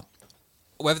 They are.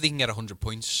 Whether they can get 100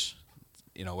 points,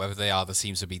 whether they are the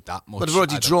team to beat that much. But they've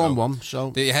already drawn one,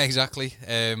 so yeah, exactly.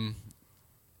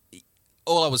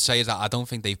 All I would say is that I don't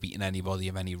think they've beaten anybody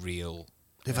of any real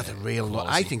They've had a real.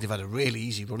 I think they've had a really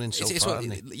easy run in so far.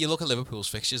 Haven't they? You look at Liverpool's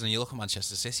fixtures and you look at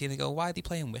Manchester City and you go, "Why are they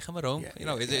playing Wickham at home?"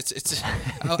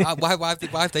 Why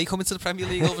have they come into the Premier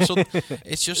League all of a sudden?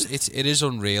 It is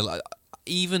unreal.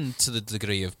 Even to the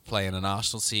degree of playing an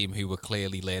Arsenal team who were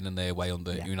clearly learning their way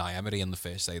under Unai Emery on the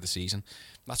first day of the season.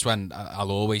 That's when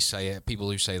I'll always say it. People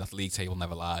who say that the league table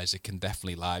never lies, it can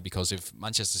definitely lie, because if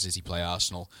Manchester City play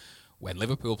Arsenal, when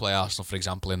Liverpool play Arsenal, for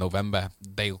example, in November,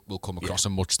 they will come across a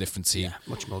much different team. Yeah,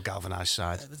 much more galvanised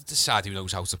side. The side who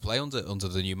knows how to play under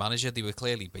the new manager. They were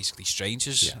clearly basically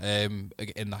strangers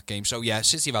in that game. So,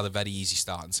 City have had a very easy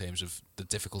start in terms of the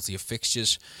difficulty of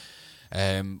fixtures.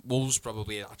 Wolves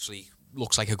probably actually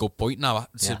looks like a good point now,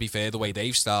 to be fair, the way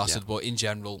they've started. But in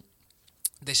general,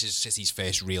 this is City's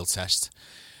first real test.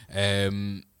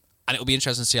 And it'll be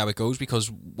interesting to see how it goes,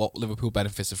 because what Liverpool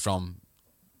benefited from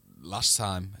last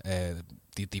time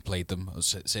they played them,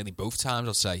 certainly both times,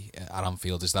 I'd say, at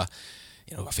Anfield, is that,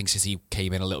 I think City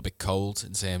came in a little bit cold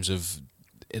in terms of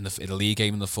in the league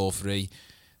game in the 4-3.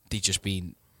 They'd just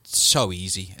been so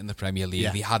easy in the Premier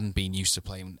League. They hadn't been used to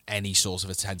playing any sort of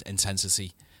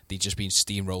intensity. They'd just been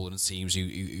steamrolling teams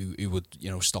who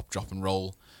would stop, drop and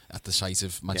roll at the sight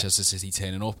of Manchester City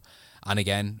turning up. And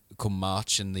again, come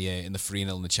March in the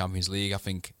 3-0 in the Champions League, I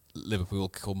think Liverpool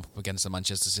come up against the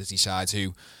Manchester City side,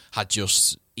 who had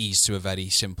just eased to a very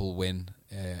simple win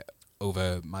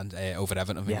over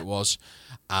Everton, I think it was,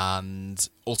 and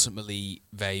ultimately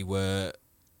they were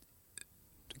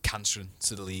cancering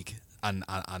to the league and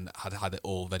had it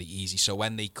all very easy. So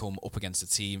when they come up against a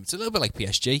team, it's a little bit like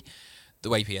PSG, the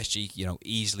way PSG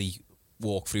easily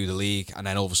walk through the league, and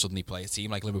then all of a sudden they play a team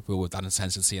like Liverpool with that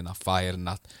intensity and that fire and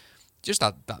that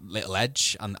little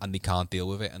edge, and they can't deal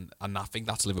with it. And I think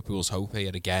that's Liverpool's hope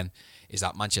here again, is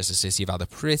that Manchester City have had a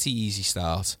pretty easy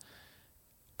start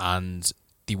and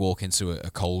they walk into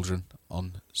a cauldron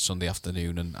on Sunday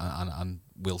afternoon and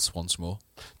wilt once more.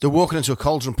 They're walking into a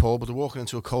cauldron, Paul, but they're walking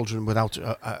into a cauldron without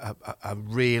a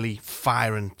really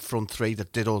firing front three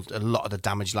that did a lot of the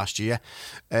damage last year.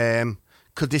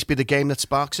 Could this be the game that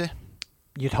sparks it?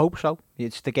 You'd hope so.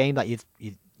 It's the game that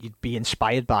you'd be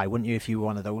inspired by, wouldn't you, if you were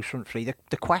one of those front three?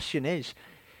 The question is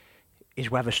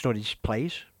whether Sturridge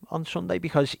plays on Sunday,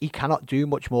 because he cannot do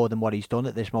much more than what he's done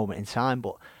at this moment in time.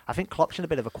 But I think Klopp's in a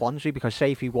bit of a quandary, because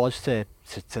say if he was to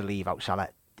leave out Salah,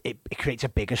 it creates a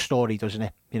bigger story, doesn't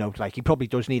it? Like, he probably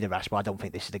does need a rest, but I don't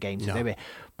think this is the game to do it.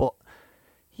 But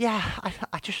yeah,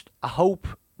 I hope.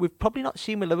 We've probably not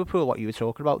seen with Liverpool what you were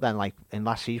talking about then, like in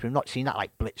last season. We've not seen that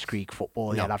like blitzkrieg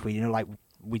football yet, have we? Like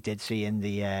we did see in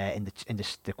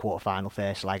the quarter-final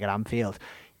first leg at Anfield.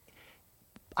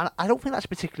 And I don't think that's a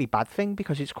particularly bad thing,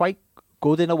 because it's quite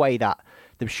good in a way that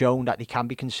they've shown that they can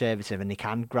be conservative and they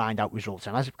can grind out results.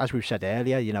 And as we've said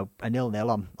earlier, a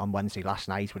 0-0 on Wednesday last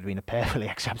night would have been a perfectly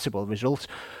acceptable result.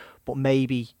 But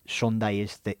maybe Sunday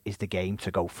is the game to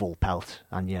go full pelt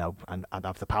and and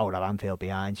have the power of Anfield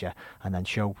behind you, and then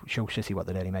show City what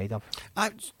they're really made of.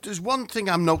 There's one thing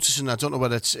I'm noticing. I don't know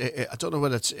whether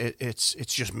it's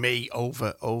just me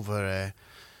over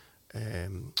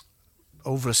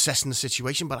assessing the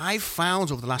situation, but I've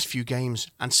found over the last few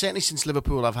games, and certainly since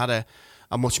Liverpool, I've had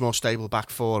a much more stable back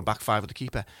four and back five with the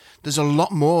keeper. There's a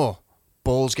lot more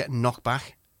balls getting knocked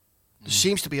back. There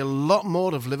seems to be a lot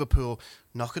more of Liverpool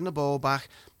knocking the ball back,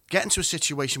 getting to a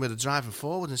situation where they're driving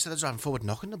forward, instead of driving forward,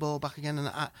 knocking the ball back again. And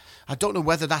I don't know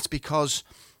whether that's because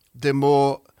they've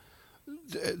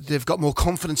got more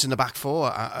confidence in the back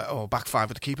four or back five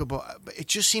with the keeper, but it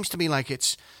just seems to me like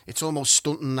it's almost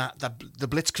stunting that the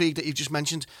blitzkrieg that you've just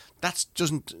mentioned. That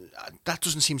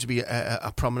doesn't seem to be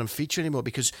a prominent feature anymore,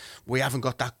 because we haven't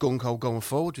got that gung-ho going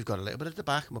forward. We've got a little bit at the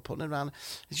back and we're putting it around.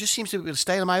 It just seems to be a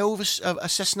stale. Am I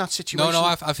over-assessing that situation? No,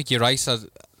 I think you're right.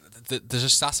 There's a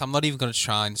stat, I'm not even going to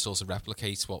try and sort of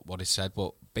replicate what is said,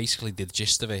 but basically the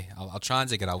gist of it, I'll try and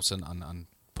dig it out and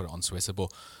put it on Twitter,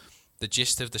 but the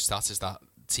gist of the stat is that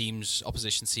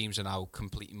opposition teams are now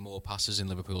completing more passes in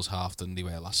Liverpool's half than they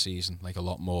were last season, like a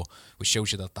lot more, which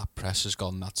shows you that press has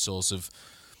gone, that sort of,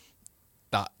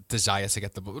 that desire to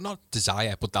get the ball, not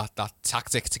desire, but that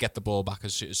tactic to get the ball back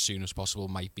as soon as possible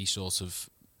might be sort of,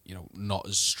 not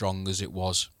as strong as it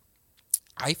was.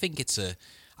 I think it's a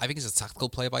tactical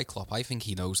play by Klopp. I think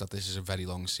he knows that this is a very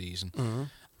long season, and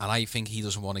I think he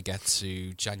doesn't want to get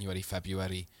to January,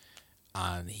 February,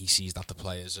 and he sees that the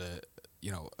players are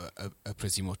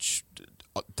pretty much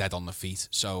dead on the feet.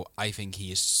 So I think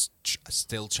he is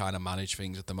still trying to manage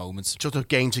things at the moment. Sort of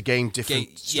game to game,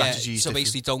 different strategies. Yeah, so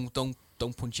basically, don't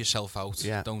punch yourself out.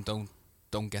 Yeah.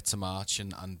 Don't get to March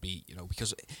and be,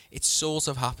 because it sort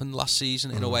of happened last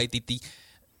season in a way.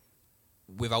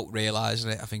 without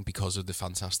realising it, I think because of the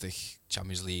fantastic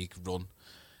Champions League run,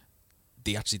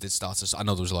 they actually did start to... I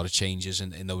know there was a lot of changes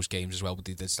in those games as well, but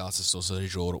they did start to sort of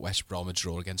draw at West Brom, a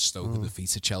draw against Stoke, a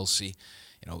defeat at Chelsea.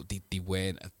 You know, they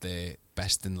weren't at the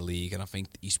best in the league, and I think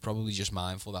he's probably just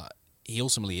mindful that he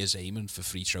ultimately is aiming for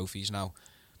 3 trophies now.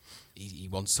 He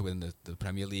wants to win the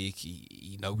Premier League.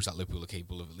 He knows that Liverpool are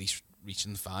capable of at least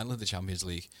reaching the final of the Champions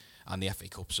League, and the FA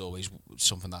Cup's always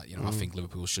something that, you know, I think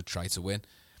Liverpool should try to win.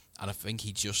 And I think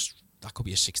that could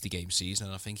be a 60-game season,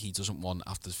 and I think he doesn't want,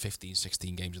 after 15,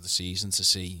 16 games of the season, to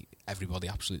see everybody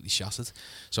absolutely shattered.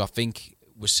 So I think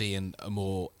we're seeing a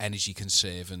more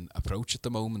energy-conserving approach at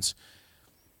the moment.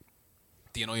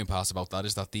 The annoying part about that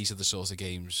is that these are the sort of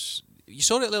games... You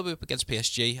saw it a little bit against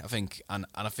PSG, I think, and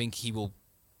I think he will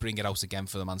bring it out again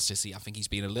for the Man City. I think he's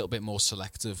been a little bit more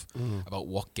selective about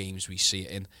what games we see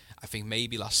it in. I think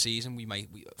maybe last season we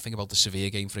think about the Sevilla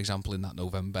game, for example, in that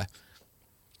November.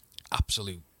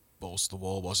 Absolute balls to the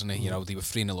wall, wasn't it? You know, they were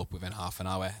 3-0 up within half an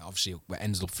hour. Obviously, it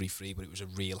ended up 3-3, but it was a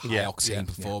real high-octane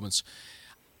performance.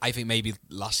 Yeah. I think maybe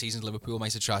last season's Liverpool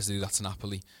might have tried to do that to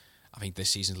Napoli. I think this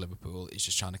season's Liverpool is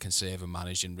just trying to conserve and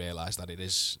manage and realise that it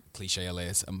is, cliche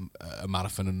alert, a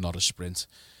marathon and not a sprint.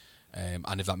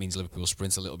 And if that means Liverpool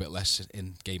sprint a little bit less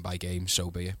in game by game, so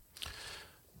be it.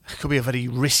 Could be a very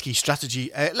risky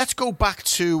strategy. Let's go back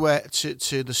to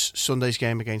the Sunday's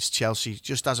game against Chelsea,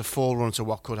 just as a forerunner to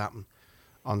what could happen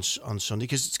on Sunday.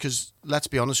 Because let's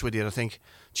be honest with you, I think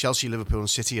Chelsea, Liverpool, and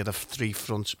City are the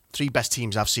three best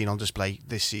teams I've seen on display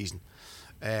this season.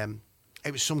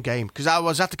 It was some game, because I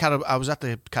was at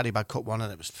the Carabao Cup one,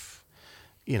 and it was,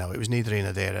 you know, it was neither here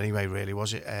nor there anyway. Really,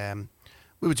 was it?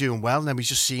 We were doing well, and then we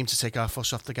just seemed to take our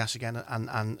foot off the gas again,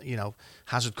 and you know,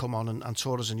 Hazard come on and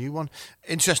taught us a new one.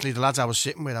 Interestingly, the lads I was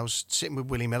sitting with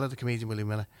Willie Miller, the comedian Willie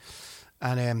Miller,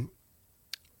 and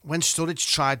when Sturridge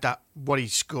tried what he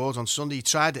scored on Sunday, he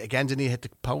tried it again, didn't he? Hit the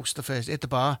post, hit the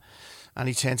bar, and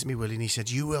he turned to me, Willie, and he said,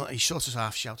 he sort of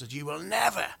half shouted, "You will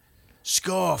never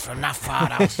score from that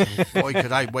far out." Boy,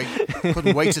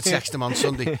 couldn't wait to text him on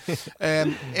Sunday.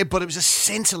 But it was a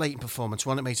scintillating performance,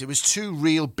 wasn't it, mate? It was 2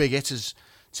 real big hitters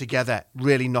together,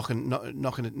 really knocking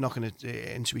it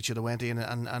into each other, weren't they?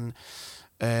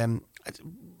 And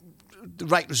the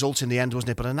right result in the end, wasn't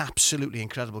it? But an absolutely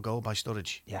incredible goal by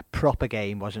Sturridge. Yeah, proper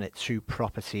game, wasn't it? 2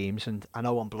 proper teams. And I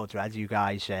know on Blood Red, you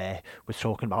guys were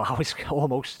talking about how it's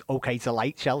almost okay to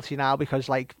like Chelsea now, because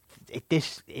like it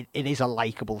is a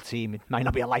likeable team. It might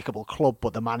not be a likeable club,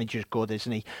 but the manager's good,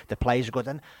 isn't he? The players are good.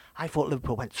 And I thought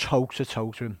Liverpool went toe to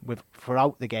toe to him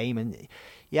throughout the game. And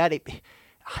yeah,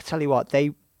 I tell you what,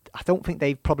 I don't think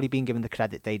they've probably been given the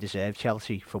credit they deserve,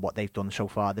 Chelsea, for what they've done so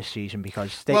far this season,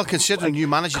 because considering new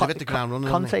manager, they've hit the ground running.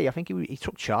 Conte, I think he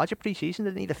took charge of pre-season,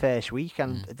 didn't he, the first week,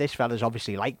 and this fella's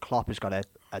obviously, like Klopp, has got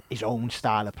his own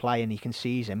style of play, and he can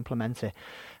see he's implement it.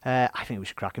 I think it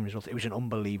was a cracking result. It was an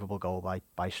unbelievable goal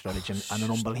by Sturridge, and an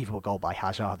unbelievable goal by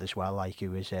Hazard as well. Like, it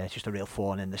was just a real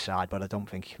thorn in the side, but I don't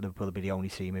think Liverpool will be the only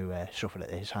team who suffered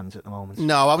at his hands at the moment.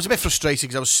 No, I was a bit frustrated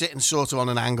because I was sitting sort of on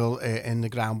an angle in the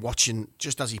ground watching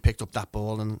just as he picked up that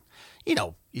ball, and you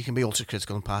know, you can be ultra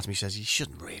critical, and part of me says he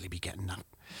shouldn't really be getting that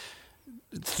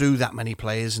through that many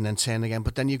players and then turn again.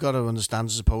 But then you've got to understand,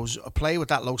 I suppose, a player with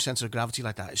that low centre of gravity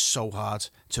like that is so hard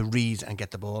to read and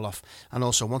get the ball off. And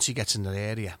also, once he gets in the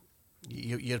area,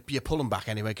 you're pulling back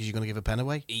anyway because you're going to give a pen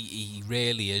away. He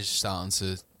really is starting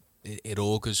to... It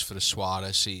augurs for the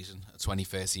Suarez season,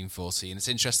 2013-14. It's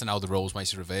interesting how the roles might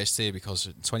have reversed here, because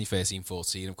in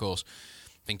 2013-14, of course,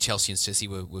 I think Chelsea and City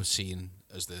were seen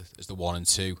as the 1 and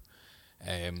 2.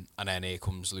 And then here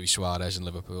comes Luis Suarez and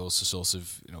Liverpool to sort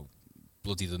of, you know,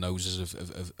 bloody the noses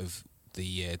of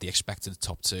the expected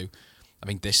top 2. I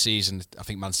think this season, I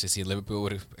think Man City and Liverpool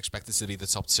were expected to be the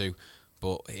top 2,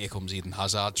 but here comes Eden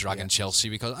Hazard dragging Chelsea,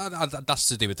 because that's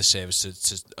to do with the service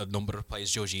to a number of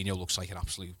players. Jorginho looks like an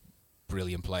absolute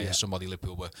brilliant player, somebody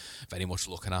Liverpool were very much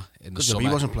looking at in the summer. He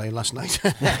wasn't playing last night.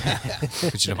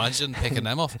 Could you imagine picking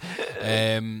them off?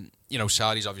 You know,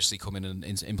 Sarri's obviously come in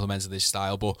and implemented this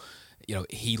style, but you know,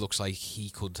 he looks like he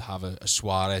could have a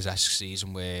Suarez-esque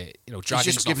season where, you know, Dragon's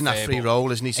he's just given that free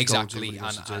role, isn't he? Exactly,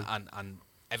 and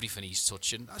everything he's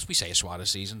touching, as we say, a Suarez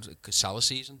season, a Salah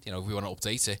season. You know, if we want to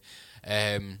update it,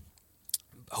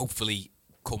 hopefully,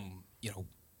 come, you know,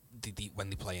 when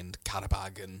they play in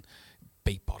Karabakh and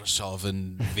beat Borisov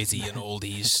and Vidi and all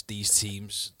these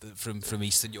teams from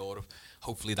Eastern Europe,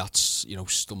 hopefully that's, you know,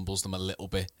 stumbles them a little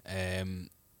bit in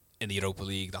the Europa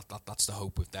League. That's the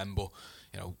hope with them, but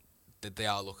you know, they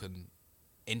are looking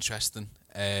interesting.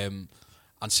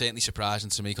 And certainly surprising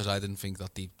to me because I didn't think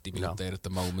that they'd be up there at the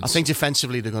moment. I think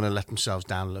defensively they're going to let themselves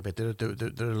down a little bit.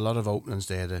 There are a lot of openings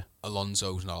there.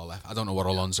 Alonso's not a left. I don't know what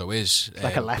Alonso is.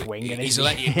 Like a left wing. He is,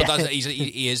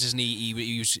 isn't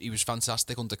he? He was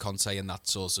fantastic under Conte in that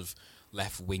sort of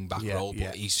left wing back role,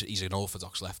 but he's an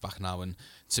orthodox left back now. And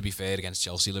to be fair, against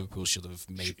Chelsea, Liverpool should have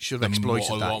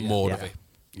exploited a lot more of it.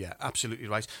 Yeah, absolutely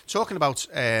right. Talking about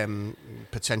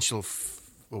potential.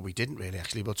 Well, we didn't really,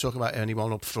 actually, but talking about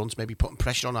anyone up front, maybe putting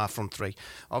pressure on our front three.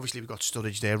 Obviously, we've got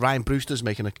Sturridge there. Ryan Brewster's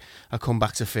making a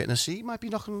comeback to fitness. He might be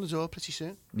knocking on the door pretty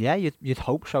soon. Yeah, you'd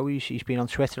hope so. He's been on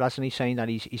Twitter, hasn't he, saying that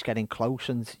he's getting close,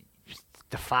 and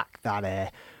the fact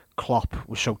that Klopp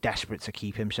was so desperate to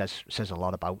keep him says a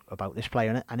lot about this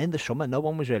player. And in the summer, no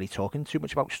one was really talking too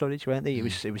much about Sturridge, weren't they?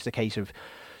 It was the case of,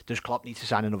 does Klopp need to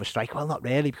sign another striker? Well, not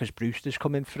really, because Brewster's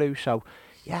coming through, so...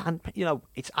 Yeah, and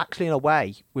it's actually in a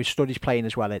way, with Sturridge playing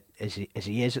as well as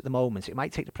he is at the moment, it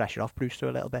might take the pressure off Brewster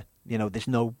a little bit. There's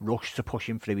no rush to push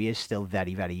him through. He is still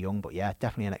very, very young, but yeah,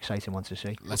 definitely an exciting one to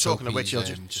see. Let's hope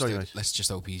let's just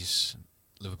hope he's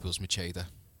Liverpool's Macheda.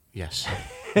 Yes.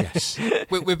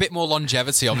 with a bit more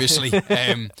longevity, obviously.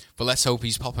 But let's hope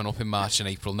he's popping up in March and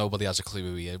April. Nobody has a clue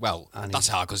who he is. Well, that's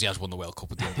hard because he has won the World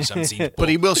Cup with the under-17. But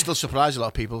he will still surprise a lot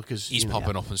of people because he's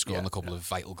popping up and scoring a couple of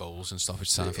vital goals and stuff.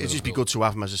 It'd just be good to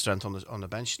have him as a strength on the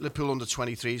bench. Liverpool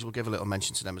under-23s, we'll give a little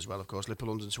mention to them as well, of course.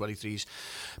 Liverpool under-23s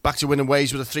back to winning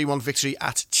ways with a 3-1 victory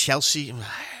at Chelsea.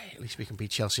 At least we can beat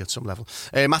Chelsea at some level.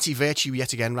 Matty Virtue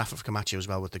yet again, Rafa Camacho as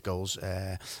well with the goals.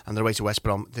 And they're away to West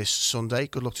Brom this Sunday.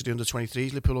 Good luck to the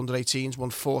under-23s. Liverpool under-18s won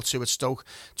 4-2 at Stoke.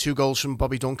 2 goals from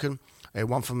Bobby Duncan.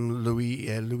 One from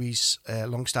Louis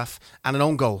Longstaff and an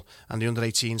own goal. And the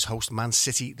under-18s host Man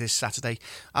City this Saturday.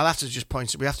 We have to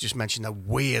just mention that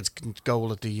weird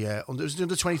goal at the it was the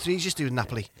under-23s just doing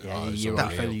Napoli. Yeah,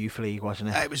 Europa Youth League, wasn't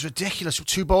it? It was ridiculous.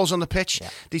 2 balls on the pitch. Yeah.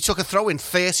 They took a throw in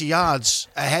 30 yards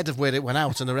ahead of where it went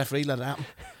out, and the referee let it happen.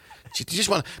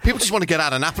 People just want to get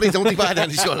out of Napoli, don't they? By then,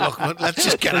 he's going, look, let's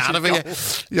just get out of here.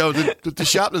 The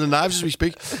sharpening the knives as we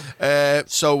speak.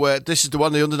 So this is the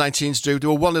one the under-19s drew. They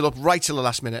were 1-0 up right till the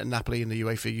last minute in Napoli in the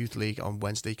UEFA Youth League on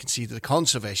Wednesday. Conceded a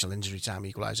controversial injury time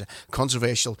equaliser.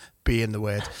 Controversial being the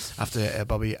word after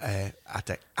Bobby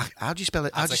how do you spell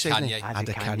it? How do you say his name?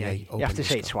 Adekanye. You have to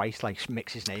say it twice, like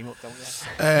mix his name up, don't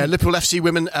you? Liverpool FC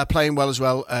women are playing well as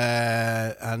well,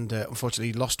 and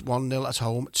unfortunately lost 1-0 at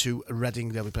home to Reading.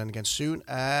 They'll be playing again soon.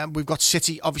 We've got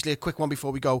City, obviously a quick one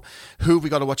before we go. Who have we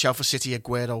got to watch out for City?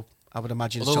 Aguero, I would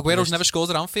imagine. Although Aguero's never scored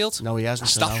at Anfield. No, he hasn't.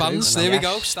 Staff fans, there we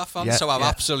go. Staff fans. Yeah, so I've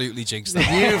absolutely jinxed them.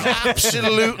 You've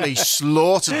absolutely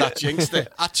slaughtered that jinx there.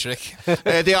 Hat trick.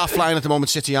 They are flying at the moment,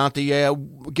 City, aren't they?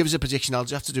 Give us a prediction. I'll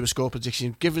just have to do a score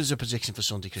prediction. Give us a prediction for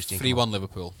Sunday, Christian. 3-1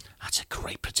 Liverpool. That's a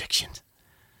great prediction.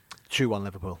 2-1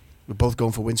 Liverpool. We're both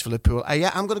going for wins for Liverpool.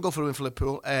 Yeah, I'm going to go for a win for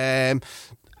Liverpool.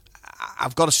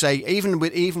 I've got to say, even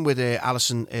with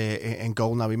Alisson in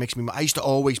goal now, he makes me. I used to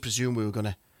always presume we were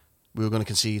going to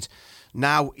concede.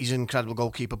 Now he's an incredible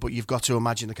goalkeeper, but you've got to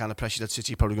imagine the kind of pressure that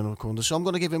City are probably going to come under. So I'm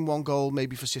going to give him 1 goal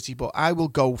maybe for City, but I will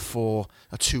go for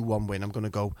a 2-1 win. I'm going to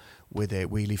go with a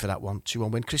Wheelie for that one.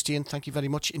 2-1 win. Christian, thank you very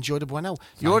much. Enjoy the bueno.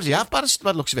 You already have bad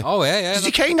looks of it. Oh, yeah. Did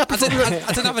you cane that before? I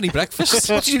didn't have any breakfast.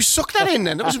 What, did you suck that in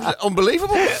then? That was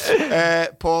unbelievable.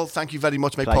 Paul, thank you very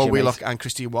much, mate. Paul Wheelock and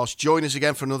Christian Walsh. Join us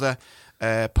again for another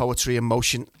Poetry in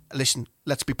Motion. Listen,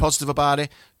 let's be positive about it.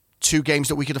 2 games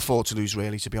that we could afford to lose,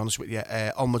 really, to be honest with you.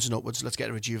 Onwards and upwards. Let's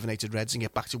get a rejuvenated Reds and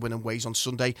get back to winning ways on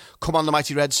Sunday. Come on, the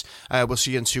mighty Reds. We'll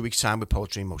see you in 2 weeks' time with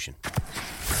Poetry in Motion.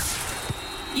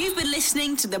 You've been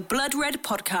listening to the Blood Red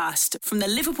podcast from the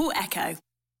Liverpool Echo.